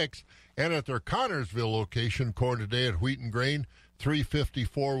 $10.46, and at their Connorsville location, corn today at Wheaton Grain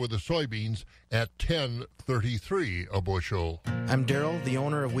 $3.54 with the soybeans at $10.33 a bushel. I'm Daryl, the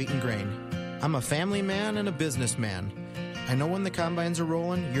owner of Wheaton Grain. I'm a family man and a businessman. I know when the combines are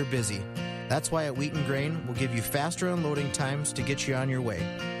rolling, you're busy. That's why at Wheaton Grain, we'll give you faster unloading times to get you on your way.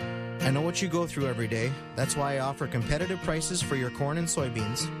 I know what you go through every day. That's why I offer competitive prices for your corn and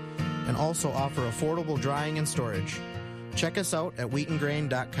soybeans, and also offer affordable drying and storage. Check us out at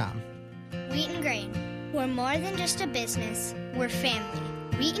wheatongrain.com. Wheaton Grain. We're more than just a business. We're family.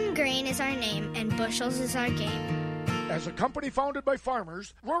 Wheaton Grain is our name, and bushels is our game. As a company founded by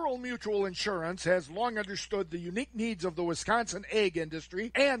farmers, Rural Mutual Insurance has long understood the unique needs of the Wisconsin ag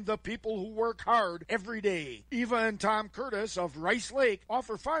industry and the people who work hard every day. Eva and Tom Curtis of Rice Lake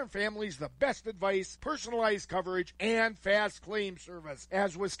offer farm families the best advice, personalized coverage, and fast claim service.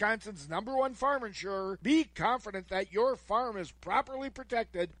 As Wisconsin's #1 farm insurer, be confident that your farm is properly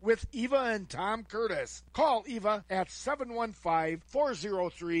protected with Eva and Tom Curtis. Call Eva at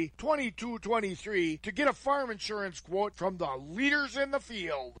 715-403-2223 to get a farm insurance quote from the leaders in the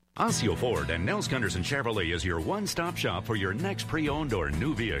field. Osseo Ford and Nels Gunderson Chevrolet is your one-stop shop for your next pre-owned or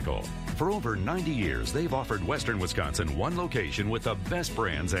new vehicle. For over 90 years, they've offered Western Wisconsin one location with the best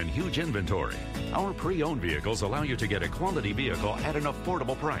brands and huge inventory. Our pre-owned vehicles allow you to get a quality vehicle at an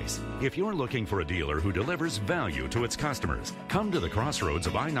affordable price. If you're looking for a dealer who delivers value to its customers, come to the crossroads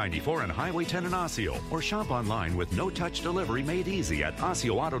of I-94 and Highway 10 in Osseo, or shop online with no-touch delivery made easy at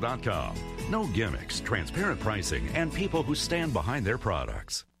OsseoAuto.com. No gimmicks, transparent pricing, and people who stand behind their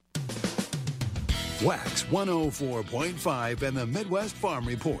products. Wax 104.5 and the Midwest Farm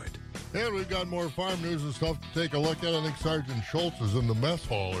Report. And we've got more farm news and stuff to take a look at. I think Sergeant Schultz is in the mess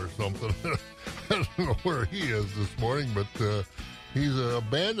hall or something. I don't know where he is this morning, but he's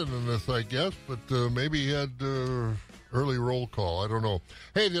abandoning us, I guess. But maybe he had early roll call. I don't know.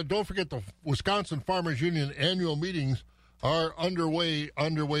 Hey, don't forget the Wisconsin Farmers Union annual meetings are underway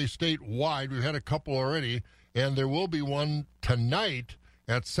statewide. We've had a couple already, and there will be one tonight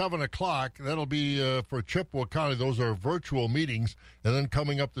at 7 o'clock. That'll be for Chippewa County. Those are virtual meetings. And then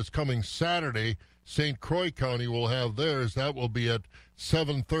coming up this coming Saturday, St. Croix County will have theirs. That will be at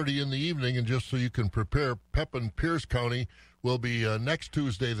 7:30 in the evening. And just so you can prepare, Pepin-Pierce County will be next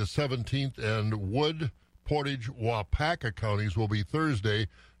Tuesday, the 17th, and Wood, Portage, Wapaka counties will be Thursday,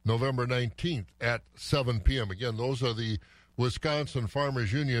 November 19th at 7 p.m. Again, those are the Wisconsin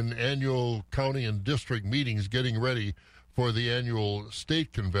Farmers Union annual county and district meetings getting ready for the annual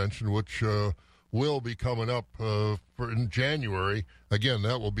state convention, which will be coming up in January. Again,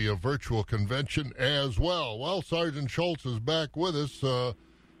 that will be a virtual convention as well. Well, Sergeant Schultz is back with us.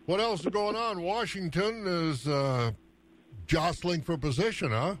 What else is going on? Washington is jostling for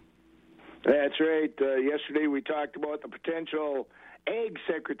position, huh? That's right. Yesterday we talked about the potential ag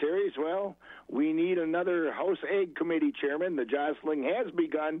secretaries. Well, we need another House Ag Committee chairman. The jostling has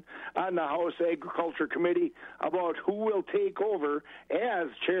begun on the House Agriculture Committee about who will take over as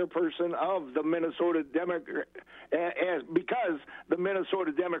chairperson of the Minnesota Democrat, because the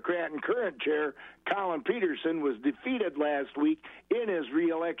Minnesota Democrat and current chair, Colin Peterson, was defeated last week in his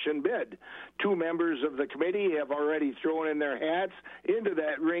re-election bid. Two members of the committee have already thrown in their hats into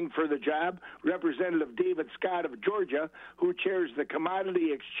that ring for the job. Representative David Scott of Georgia, who chairs the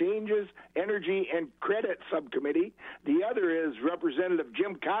Commodity Exchanges, Energy, and Credit Subcommittee. The other is Representative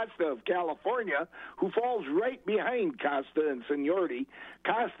Jim Costa of California, who falls right behind Costa in seniority.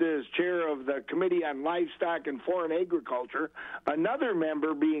 Costa is chair of the Committee on Livestock and Foreign Agriculture. Another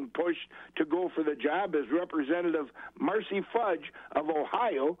member being pushed to go for the job is Representative Marcy Fudge of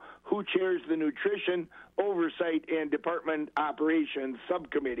Ohio, who chairs the Nutrition Oversight and Department Operations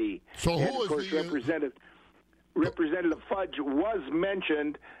Subcommittee. So and of course, Representative Fudge was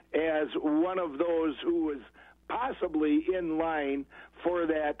mentioned as one of those who was possibly in line for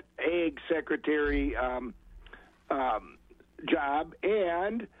that ag secretary job.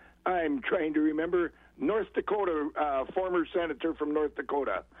 And I'm trying to remember North Dakota, former senator from North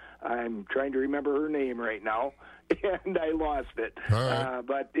Dakota. I'm trying to remember her name right now, and I lost it. Right.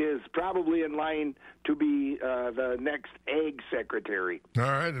 But is probably in line to be the next ag secretary. All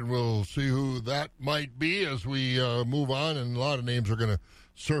right, and we'll see who that might be as we move on, and a lot of names are going to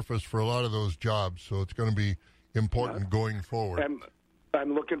surface for a lot of those jobs, so it's going to be important going forward.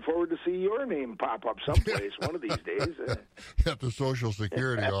 I'm looking forward to see your name pop up someplace one of these days. At the Social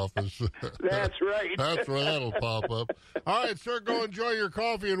Security office. That's right. That's where that'll pop up. All right, sir, go enjoy your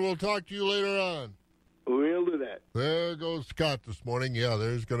coffee, and we'll talk to you later on. We'll do that. There goes Scott this morning. Yeah,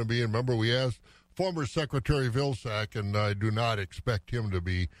 there's going to be, remember we asked former Secretary Vilsack, and I do not expect him to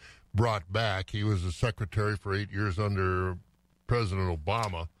be brought back. He was a secretary for 8 years under President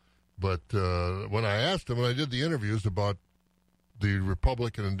Obama. But when I asked him, when I did the interviews about the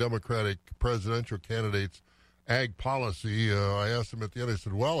Republican and Democratic presidential candidates' ag policy, I asked him at the end, I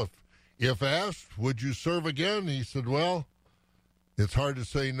said, well, if asked, would you serve again? He said, well, it's hard to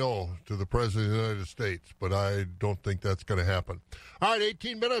say no to the President of the United States, but I don't think that's going to happen. All right,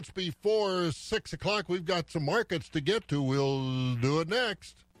 18 minutes before 6 o'clock, we've got some markets to get to. We'll do it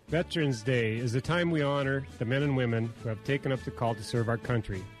next. Veterans Day is the time we honor the men and women who have taken up the call to serve our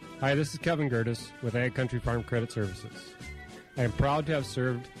country. Hi, this is Kevin Gertis with Ag Country Farm Credit Services. I am proud to have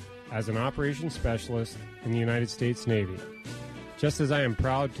served as an operations specialist in the United States Navy, just as I am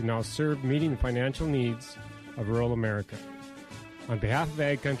proud to now serve meeting the financial needs of rural America. On behalf of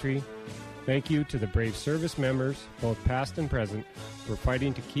Ag Country, thank you to the brave service members, both past and present, for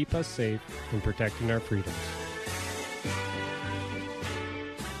fighting to keep us safe and protecting our freedoms.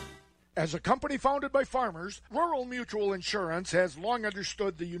 As a company founded by farmers, Rural Mutual Insurance has long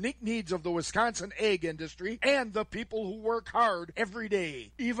understood the unique needs of the Wisconsin ag industry and the people who work hard every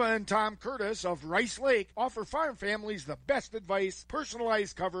day. Eva and Tom Curtis of Rice Lake offer farm families the best advice,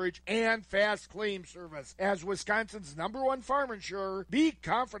 personalized coverage, and fast claim service. As Wisconsin's #1 farm insurer, be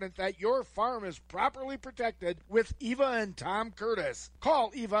confident that your farm is properly protected with Eva and Tom Curtis.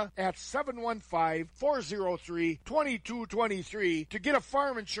 Call Eva at 715-403-2223 to get a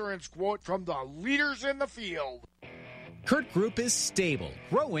farm insurance quote from the leaders in the field. Kurt Group is stable,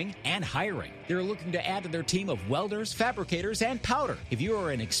 growing, and hiring. They're looking to add to their team of welders, fabricators, and powder. If you are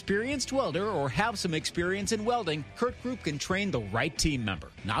an experienced welder or have some experience in welding, Kurt Group can train the right team member.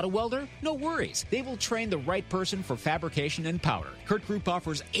 Not a welder? No worries. They will train the right person for fabrication and powder. Kurt Group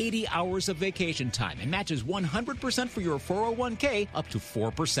offers 80 hours of vacation time and matches 100% for your 401k up to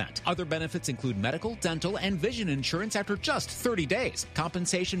 4%. Other benefits include medical, dental, and vision insurance after just 30 days.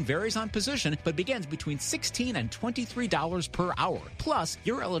 Compensation varies on position, but begins between $16 and $23 per hour. Plus,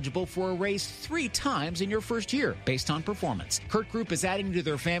 you're eligible for a raise 3 times in your first year based on performance. Kurt Group is adding to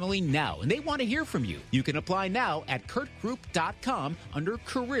their family now, and they want to hear from you. You can apply now at kurtgroup.com under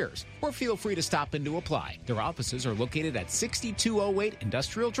Careers, or feel free to stop in to apply. Their offices are located at 6208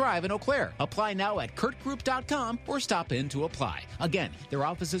 Industrial Drive in Eau Claire. Apply now at kurtgroup.com or stop in to apply. Again, their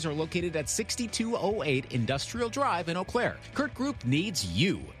offices are located at 6208 Industrial Drive in Eau Claire. Kurt Group needs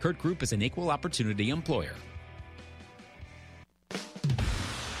you. Kurt Group is an equal opportunity employer.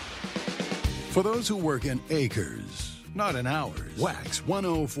 For those who work in acres, not in hours, Wax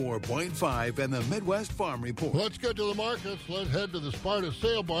 104.5 and the Midwest Farm Report. Let's get to the markets. Let's head to the Sparta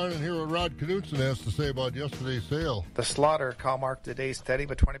Sale Barn and hear what Rod Knutson has to say about yesterday's sale. The slaughter cow market today steady,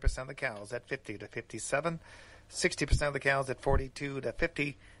 but 20% of the cows at 50 to 57, 60% of the cows at 42 to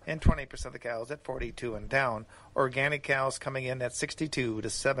 50, and 20% of the cows at 42 and down. Organic cows coming in at 62 to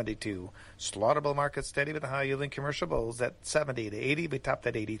 72. Slaughterable market steady with the high-yielding commercial bulls at 70 to 80. We topped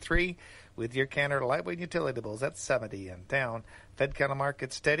at 83 with your canner lightweight utility bulls at 70 and down. Fed cattle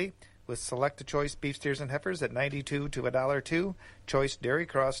market steady with select choice beef steers and heifers at 92 to $1.02. Choice dairy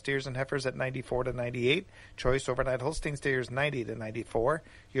cross steers and heifers at 94 to 98. Choice overnight Holstein steers 90 to 94.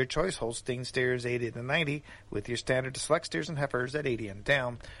 Your choice Holstein steers 80 to 90 with your standard select steers and heifers at 80 and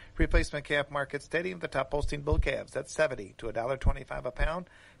down. Replacement calf market steady with the top Holstein bull calves at 70 to $1.25 a pound.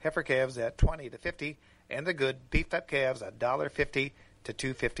 Heifer calves at 20 to 50, and the good beefed up calves $1.50 to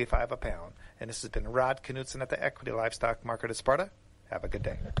 $2.55 a pound. And this has been Rod Knutson at the Equity Livestock Market at Sparta. Have a good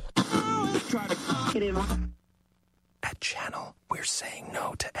day. At Channel, we're saying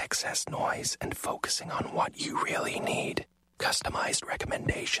no to excess noise and focusing on what you really need. Customized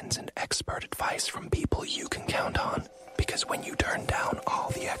recommendations and expert advice from people you can count on. Because when you turn down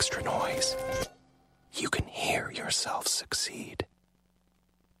all the extra noise, you can hear yourself succeed.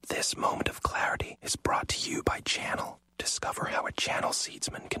 This moment of clarity is brought to you by Channel. Discover how a Channel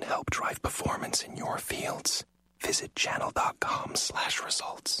seedsman can help drive performance in your fields. Visit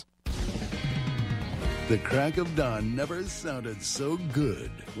channel.com/results. The crack of dawn never sounded so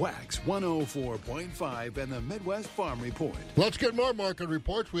good. Wax 104.5 and the Midwest Farm Report. Let's get more market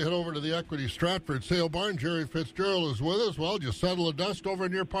reports. We head over to the Equity Stratford Sale Barn. Jerry Fitzgerald is with us. Well, did you settle the dust over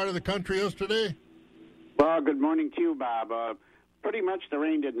in your part of the country yesterday? Well, good morning to you, Bob. Pretty much the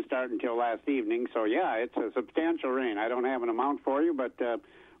rain didn't start until last evening, so yeah, it's a substantial rain. I don't have an amount for you, but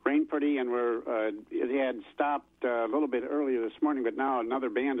rain pretty, and it had stopped a little bit earlier this morning, but now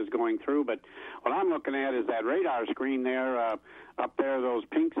another band is going through. But what I'm looking at is that radar screen there, up there. Those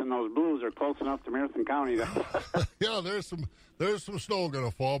pinks and those blues are close enough to Marathon County. Yeah, there's some snow going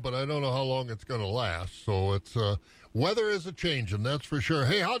to fall, but I don't know how long it's going to last. So it's weather is a changing, that's for sure.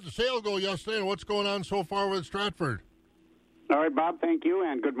 Hey, how'd the sale go yesterday, and what's going on so far with Stratford? All right, Bob, thank you,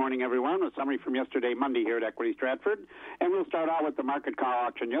 and good morning, everyone. A summary from yesterday, Monday, here at Equity Stratford. And we'll start out with the market cow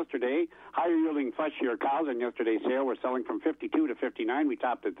auction yesterday. Higher-yielding fleshier cows in yesterday's sale were selling from $52 to $59. We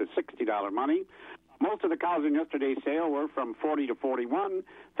topped at the $60 money. Most of the cows in yesterday's sale were from $40 to $41.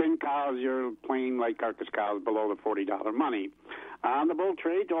 Thin cows, your plain light carcass cows, below the $40 money. On the bull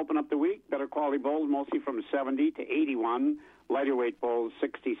trade to open up the week, better quality bulls mostly from 70 to 81. Lighter weight bulls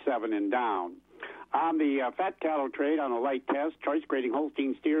 67 and down. On the fat cattle trade on a light test, choice grading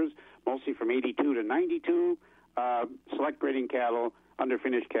Holstein steers mostly from 82 to 92. Select grading cattle,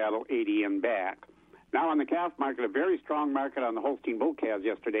 underfinished cattle 80 and back. Now on the calf market, a very strong market on the Holstein bull calves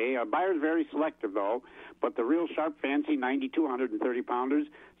yesterday. Buyers very selective, though, but the real sharp, fancy 92, 130-pounders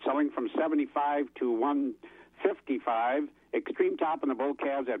selling from 75 to 155. Extreme top on the bull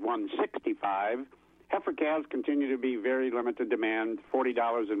calves at 165. Heifer calves continue to be very limited demand,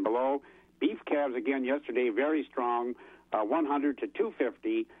 $40 and below. Beef calves, again, yesterday, very strong, 100 to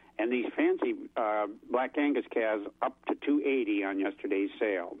 250. And these fancy Black Angus calves up to 280 on yesterday's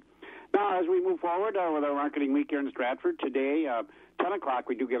sale. Now, as we move forward with our marketing week here in Stratford, today, 10 o'clock,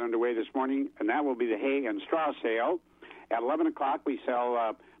 we do get underway this morning, and that will be the hay and straw sale. At 11 o'clock, we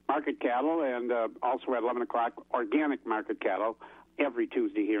sell market cattle, and also at 11 o'clock, organic market cattle every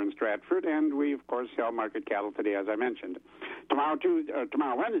Tuesday here in Stratford. And we, of course, sell market cattle today, as I mentioned. Tomorrow,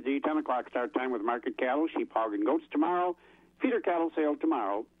 Wednesday, 10 o'clock start time with market cattle, sheep, hog, and goats tomorrow. Feeder cattle sale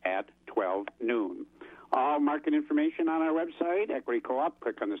tomorrow at 12 noon. All market information on our website, Equity Co-op.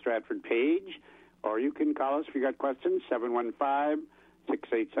 Click on the Stratford page, or you can call us if you got questions,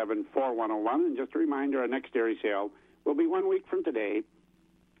 715-687-4101. And just a reminder, our next dairy sale will be 1 week from today,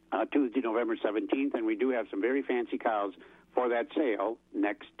 Tuesday, November 17th, and we do have some very fancy cows for that sale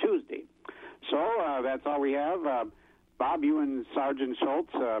next Tuesday. So that's all we have. Bob, you and Sergeant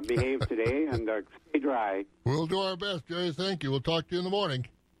Schultz behave today and stay dry. We'll do our best, Jerry. Thank you. We'll talk to you in the morning.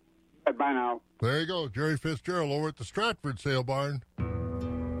 Bye now. There you go, Jerry Fitzgerald over at the Stratford Sale Barn.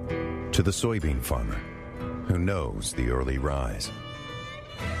 To the soybean farmer who knows the early rise,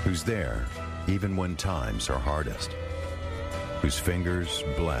 who's there even when times are hardest, whose fingers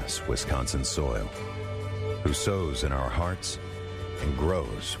bless Wisconsin soil, who sows in our hearts and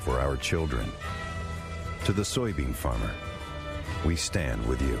grows for our children. To the soybean farmer, we stand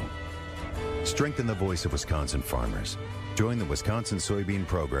with you. Strengthen the voice of Wisconsin farmers. Join the Wisconsin Soybean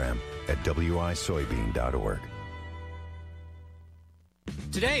Program at wisoybean.org.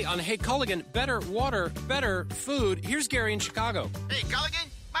 Today on Hey Culligan, better water, better food. Here's Gary in Chicago. Hey, Culligan,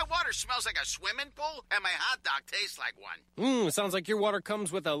 my water smells like a swimming pool, and my hot dog tastes like one. Sounds like your water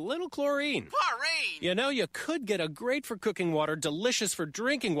comes with a little chlorine. Chlorine? You know, you could get a great for cooking water, delicious for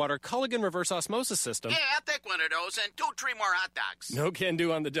drinking water, Culligan reverse osmosis system. Yeah, I'll take one of those and 2-3 more hot dogs. No can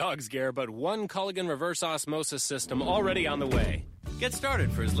do on the dogs, Gare, but one Culligan reverse osmosis system already on the way. Get started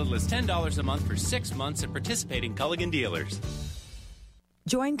for as little as $10 a month for 6 months at participating Culligan dealers.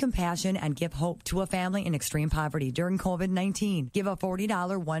 Join Compassion and give hope to a family in extreme poverty during COVID-19. Give a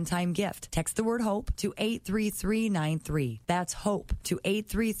 $40 one-time gift. Text the word HOPE to 83393. That's HOPE to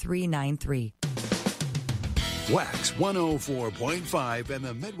 83393. Wax 104.5 and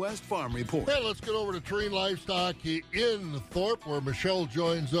the Midwest Farm Report. Hey, let's get over to Terrain Livestock in Thorpe, where Michelle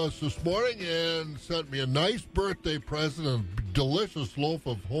joins us this morning and sent me a nice birthday present and a delicious loaf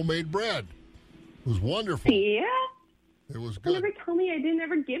of homemade bread. It was wonderful. Yeah. It was good. You never told me I didn't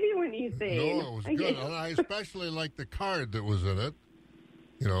ever give you anything. No, it was good. And I especially liked the card that was in it.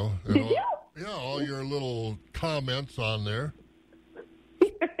 You know. Did you? Yeah, all your little comments on there.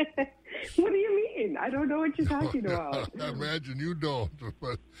 What do you mean? I don't know what you're talking about. I imagine you don't.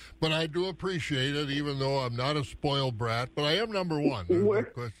 But I do appreciate it, even though I'm not a spoiled brat. But I am number one. There's no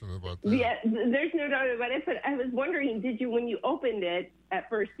question about that. Yeah, there's no doubt about it. But I was wondering, when you opened it at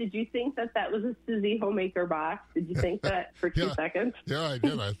first, did you think that was a Susie Homemaker box? Did you think that for 2 seconds? Yeah, I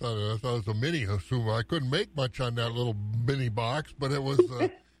did. I thought it was a mini. I couldn't make much on that little mini box, but it was.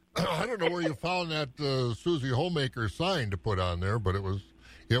 I don't know where you found that Susie Homemaker sign to put on there, but it was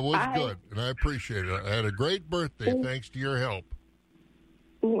good, and I appreciate it. I had a great birthday thanks to your help.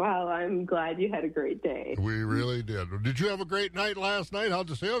 Well, I'm glad you had a great day. We really did. Did you have a great night last night? How'd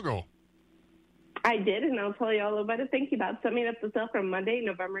the sale go? I did, and I'll tell you all about it. Thank you, Bob. Summing up the sale from Monday,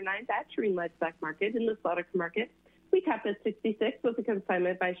 November 9th at Terrain Livestock Market in the Slaughter Market. We topped at 66 with a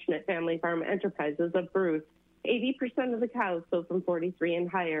consignment by Schmidt Family Farm Enterprises of Bruce. 80% of the cows sold from 43 and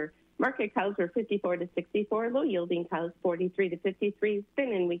higher. Market cows were 54 to 64, low-yielding cows 43 to 53,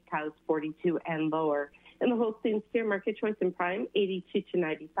 thin and weak cows 42 and lower. In the Holstein steer market, choice and prime 82 to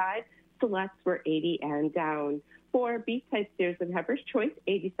 95, selects were 80 and down. For beef type steers and heifers, choice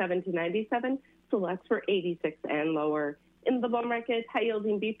 87 to 97, selects were 86 and lower. In the bull market,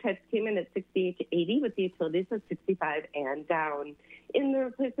 high-yielding beef types came in at 68 to 80, with the utilities at 65 and down. In the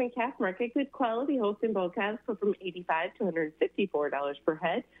replacement calf market, good quality Holstein bull calves go from $85 to $154 per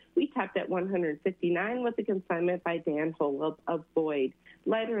head. We topped at $159 with a consignment by Dan Holub of Boyd.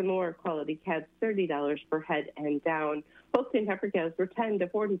 Lighter and lower quality calves, $30 per head and down. Holstein heifer calves were $10 to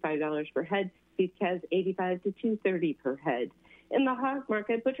 $45 per head. Beef calves, $85 to $230 per head. In the hog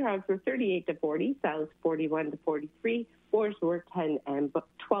market, butcher hogs were 38 to 40, sows 41 to 43, boars were 12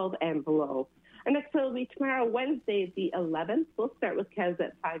 and below. Our next sale will be tomorrow, Wednesday, the 11th. We'll start with calves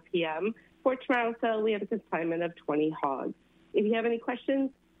at 5 p.m. For tomorrow's sale, we have a consignment of 20 hogs. If you have any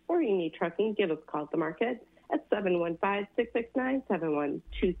questions or you need trucking, give us a call at the market at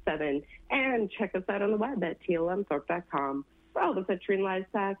 715-669-7127. And check us out on the web at tlmthorpe.com. For all the butchery and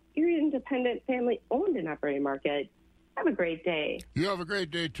livestock, your independent, family-owned and operated market. Have a great day. You have a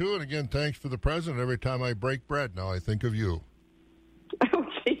great day, too. And again, thanks for the present. Every time I break bread now, I think of you. Oh,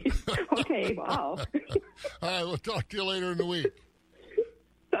 geez. Okay, wow. All right, we'll talk to you later in the week.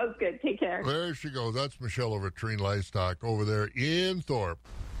 Sounds good. Take care. There she goes. That's Michelle over at Treen Livestock over there in Thorpe.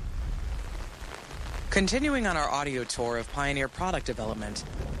 Continuing on our audio tour of Pioneer product development,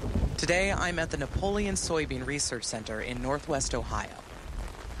 today I'm at the Napoleon Soybean Research Center in Northwest Ohio.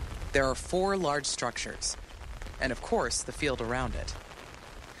 There are 4 large structures, and of course, the field around it.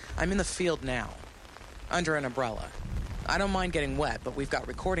 I'm in the field now, under an umbrella. I don't mind getting wet, but we've got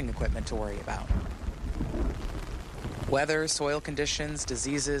recording equipment to worry about. Weather, soil conditions,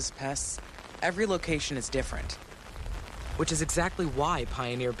 diseases, pests, every location is different. Which is exactly why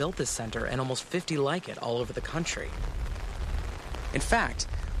Pioneer built this center and almost 50 like it all over the country. In fact,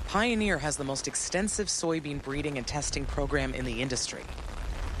 Pioneer has the most extensive soybean breeding and testing program in the industry.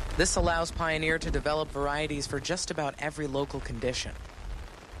 This allows Pioneer to develop varieties for just about every local condition.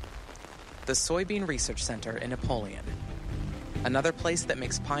 The Soybean Research Center in Napoleon. Another place that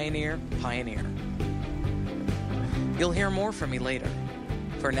makes Pioneer, Pioneer. You'll hear more from me later.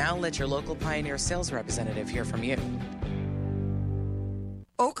 For now, let your local Pioneer sales representative hear from you.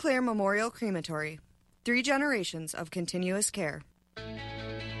 Eau Claire Memorial Crematory. 3 generations of continuous care.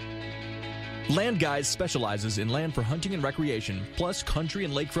 Land Guys specializes in land for hunting and recreation, plus country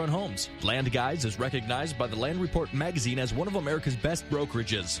and lakefront homes. Land Guys is recognized by the Land Report magazine as one of America's best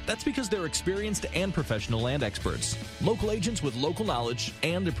brokerages. That's because they're experienced and professional land experts. Local agents with local knowledge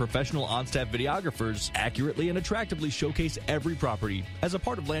and the professional on-staff videographers accurately and attractively showcase every property as a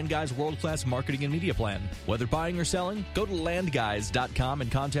part of Land Guys' world-class marketing and media plan. Whether buying or selling, go to landguys.com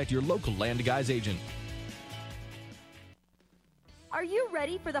and contact your local Land Guys agent. Are you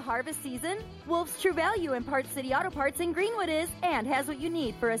ready for the harvest season? Wolf's True Value in Parts City Auto Parts in Greenwood is and has what you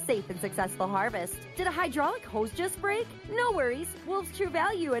need for a safe and successful harvest. Did a hydraulic hose just break? No worries. Wolf's True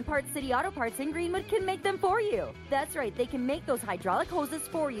Value in Parts City Auto Parts in Greenwood can make them for you. That's right, they can make those hydraulic hoses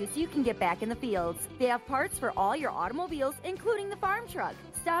for you so you can get back in the fields. They have parts for all your automobiles, including the farm truck.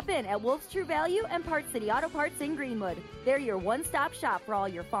 Stop in at Wolf's True Value and Parts City Auto Parts in Greenwood. They're your one-stop shop for all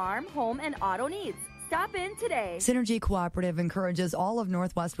your farm, home, and auto needs. Stop in today. Synergy Cooperative encourages all of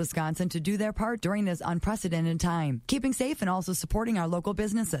Northwest Wisconsin to do their part during this unprecedented time, keeping safe and also supporting our local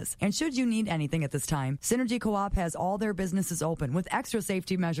businesses. And should you need anything at this time, Synergy Co-op has all their businesses open with extra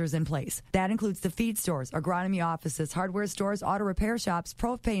safety measures in place. That includes the feed stores, agronomy offices, hardware stores, auto repair shops,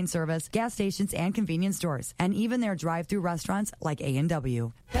 propane service, gas stations, and convenience stores, and even their drive-through restaurants like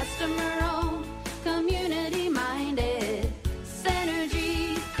A&W. Customer-owned, community-minded,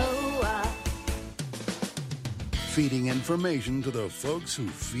 Synergy Co-op. Feeding information to the folks who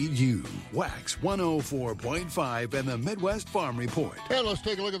feed you. Wax 104.5 and the Midwest Farm Report. And let's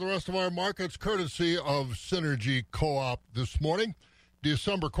take a look at the rest of our markets, courtesy of Synergy Co-op this morning.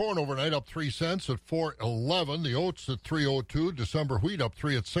 December corn overnight up 3 cents at $4.11. The oats at $3.02. December wheat up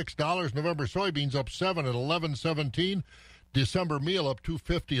 3 at $6. November soybeans up 7 at $11.17. December meal up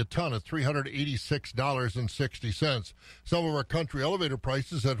 $2.50 a ton at $386.60. Some of our country elevator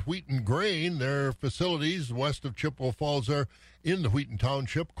prices at Wheaton Grain, their facilities west of Chippewa Falls there in the Wheaton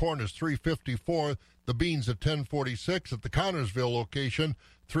Township. Corn is $3.54. The beans at $10.46. At the Connorsville location,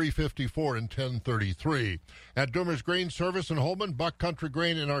 $3.54 and $10.33. At Dummer's Grain Service in Holman, Buck Country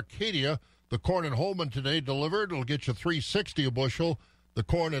Grain in Arcadia, the corn in Holman today delivered. It'll get you $3.60 a bushel. The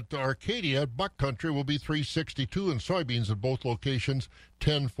corn at Arcadia at Buck Country will be $3.62, and soybeans at both locations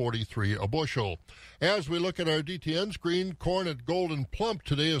 $10.43 a bushel. As we look at our DTNs, green corn at Golden Plump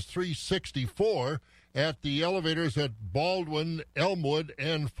today is $3.64. At the elevators at Baldwin, Elmwood,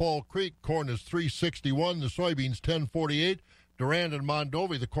 and Fall Creek, corn is $3.61. The soybeans $10.48. Durand and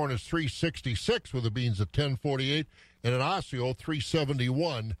Mondovi, the corn is $3.66 with the beans at $10.48. And at Osseo,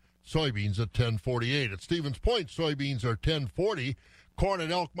 $3.71. Soybeans at $10.48. At Stevens Point, soybeans are $10.40. Corn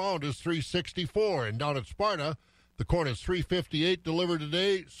at Elk Mound is $3.64, and down at Sparta, the corn is $3.58 delivered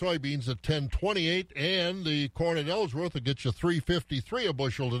today. Soybeans at $10.28, and the corn at Ellsworth will get you $3.53 a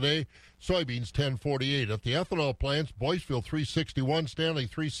bushel today. Soybeans $10.48. At the ethanol plants, Boyceville $3.61, Stanley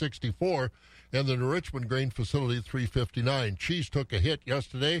 $3.64, and the New Richmond grain facility $3.59. Cheese took a hit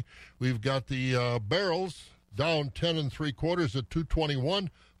yesterday. We've got the barrels. down 10 3/4 at $2.21.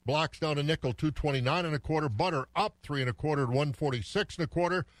 Blocks down a nickel, $2.29 1/4. Butter up 3 1/4 at $1.46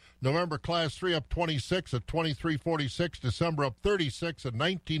 1/4. November Class 3 up 26 at $23.46. December up 36 at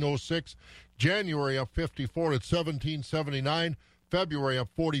 $19.06. January up 54 at $17.79. February up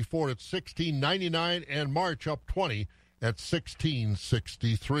 44 at $16.99. And March up 20 at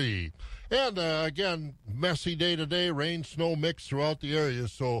 $16.63. And again, messy day today. Rain, snow mix throughout the area.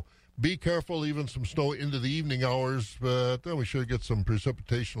 So be careful, even some snow into the evening hours. But then we should get some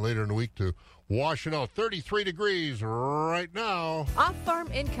precipitation later in the week to wash it out. 33 degrees right now.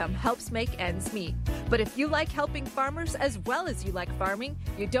 Off-farm income helps make ends meet. But if you like helping farmers as well as you like farming,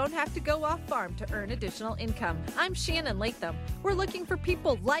 you don't have to go off-farm to earn additional income. I'm Shannon Latham. We're looking for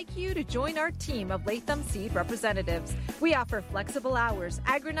people like you to join our team of Latham Seed representatives. We offer flexible hours,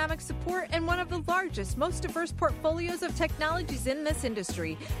 agronomic support, and one of the largest, most diverse portfolios of technologies in this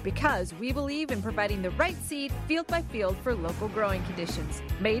industry because we believe in providing the right seed field by field for local growing conditions.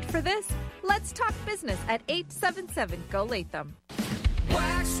 Made for this? Let's talk business at 877-GO-LATHAM.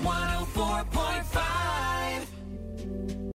 Wax 104.5.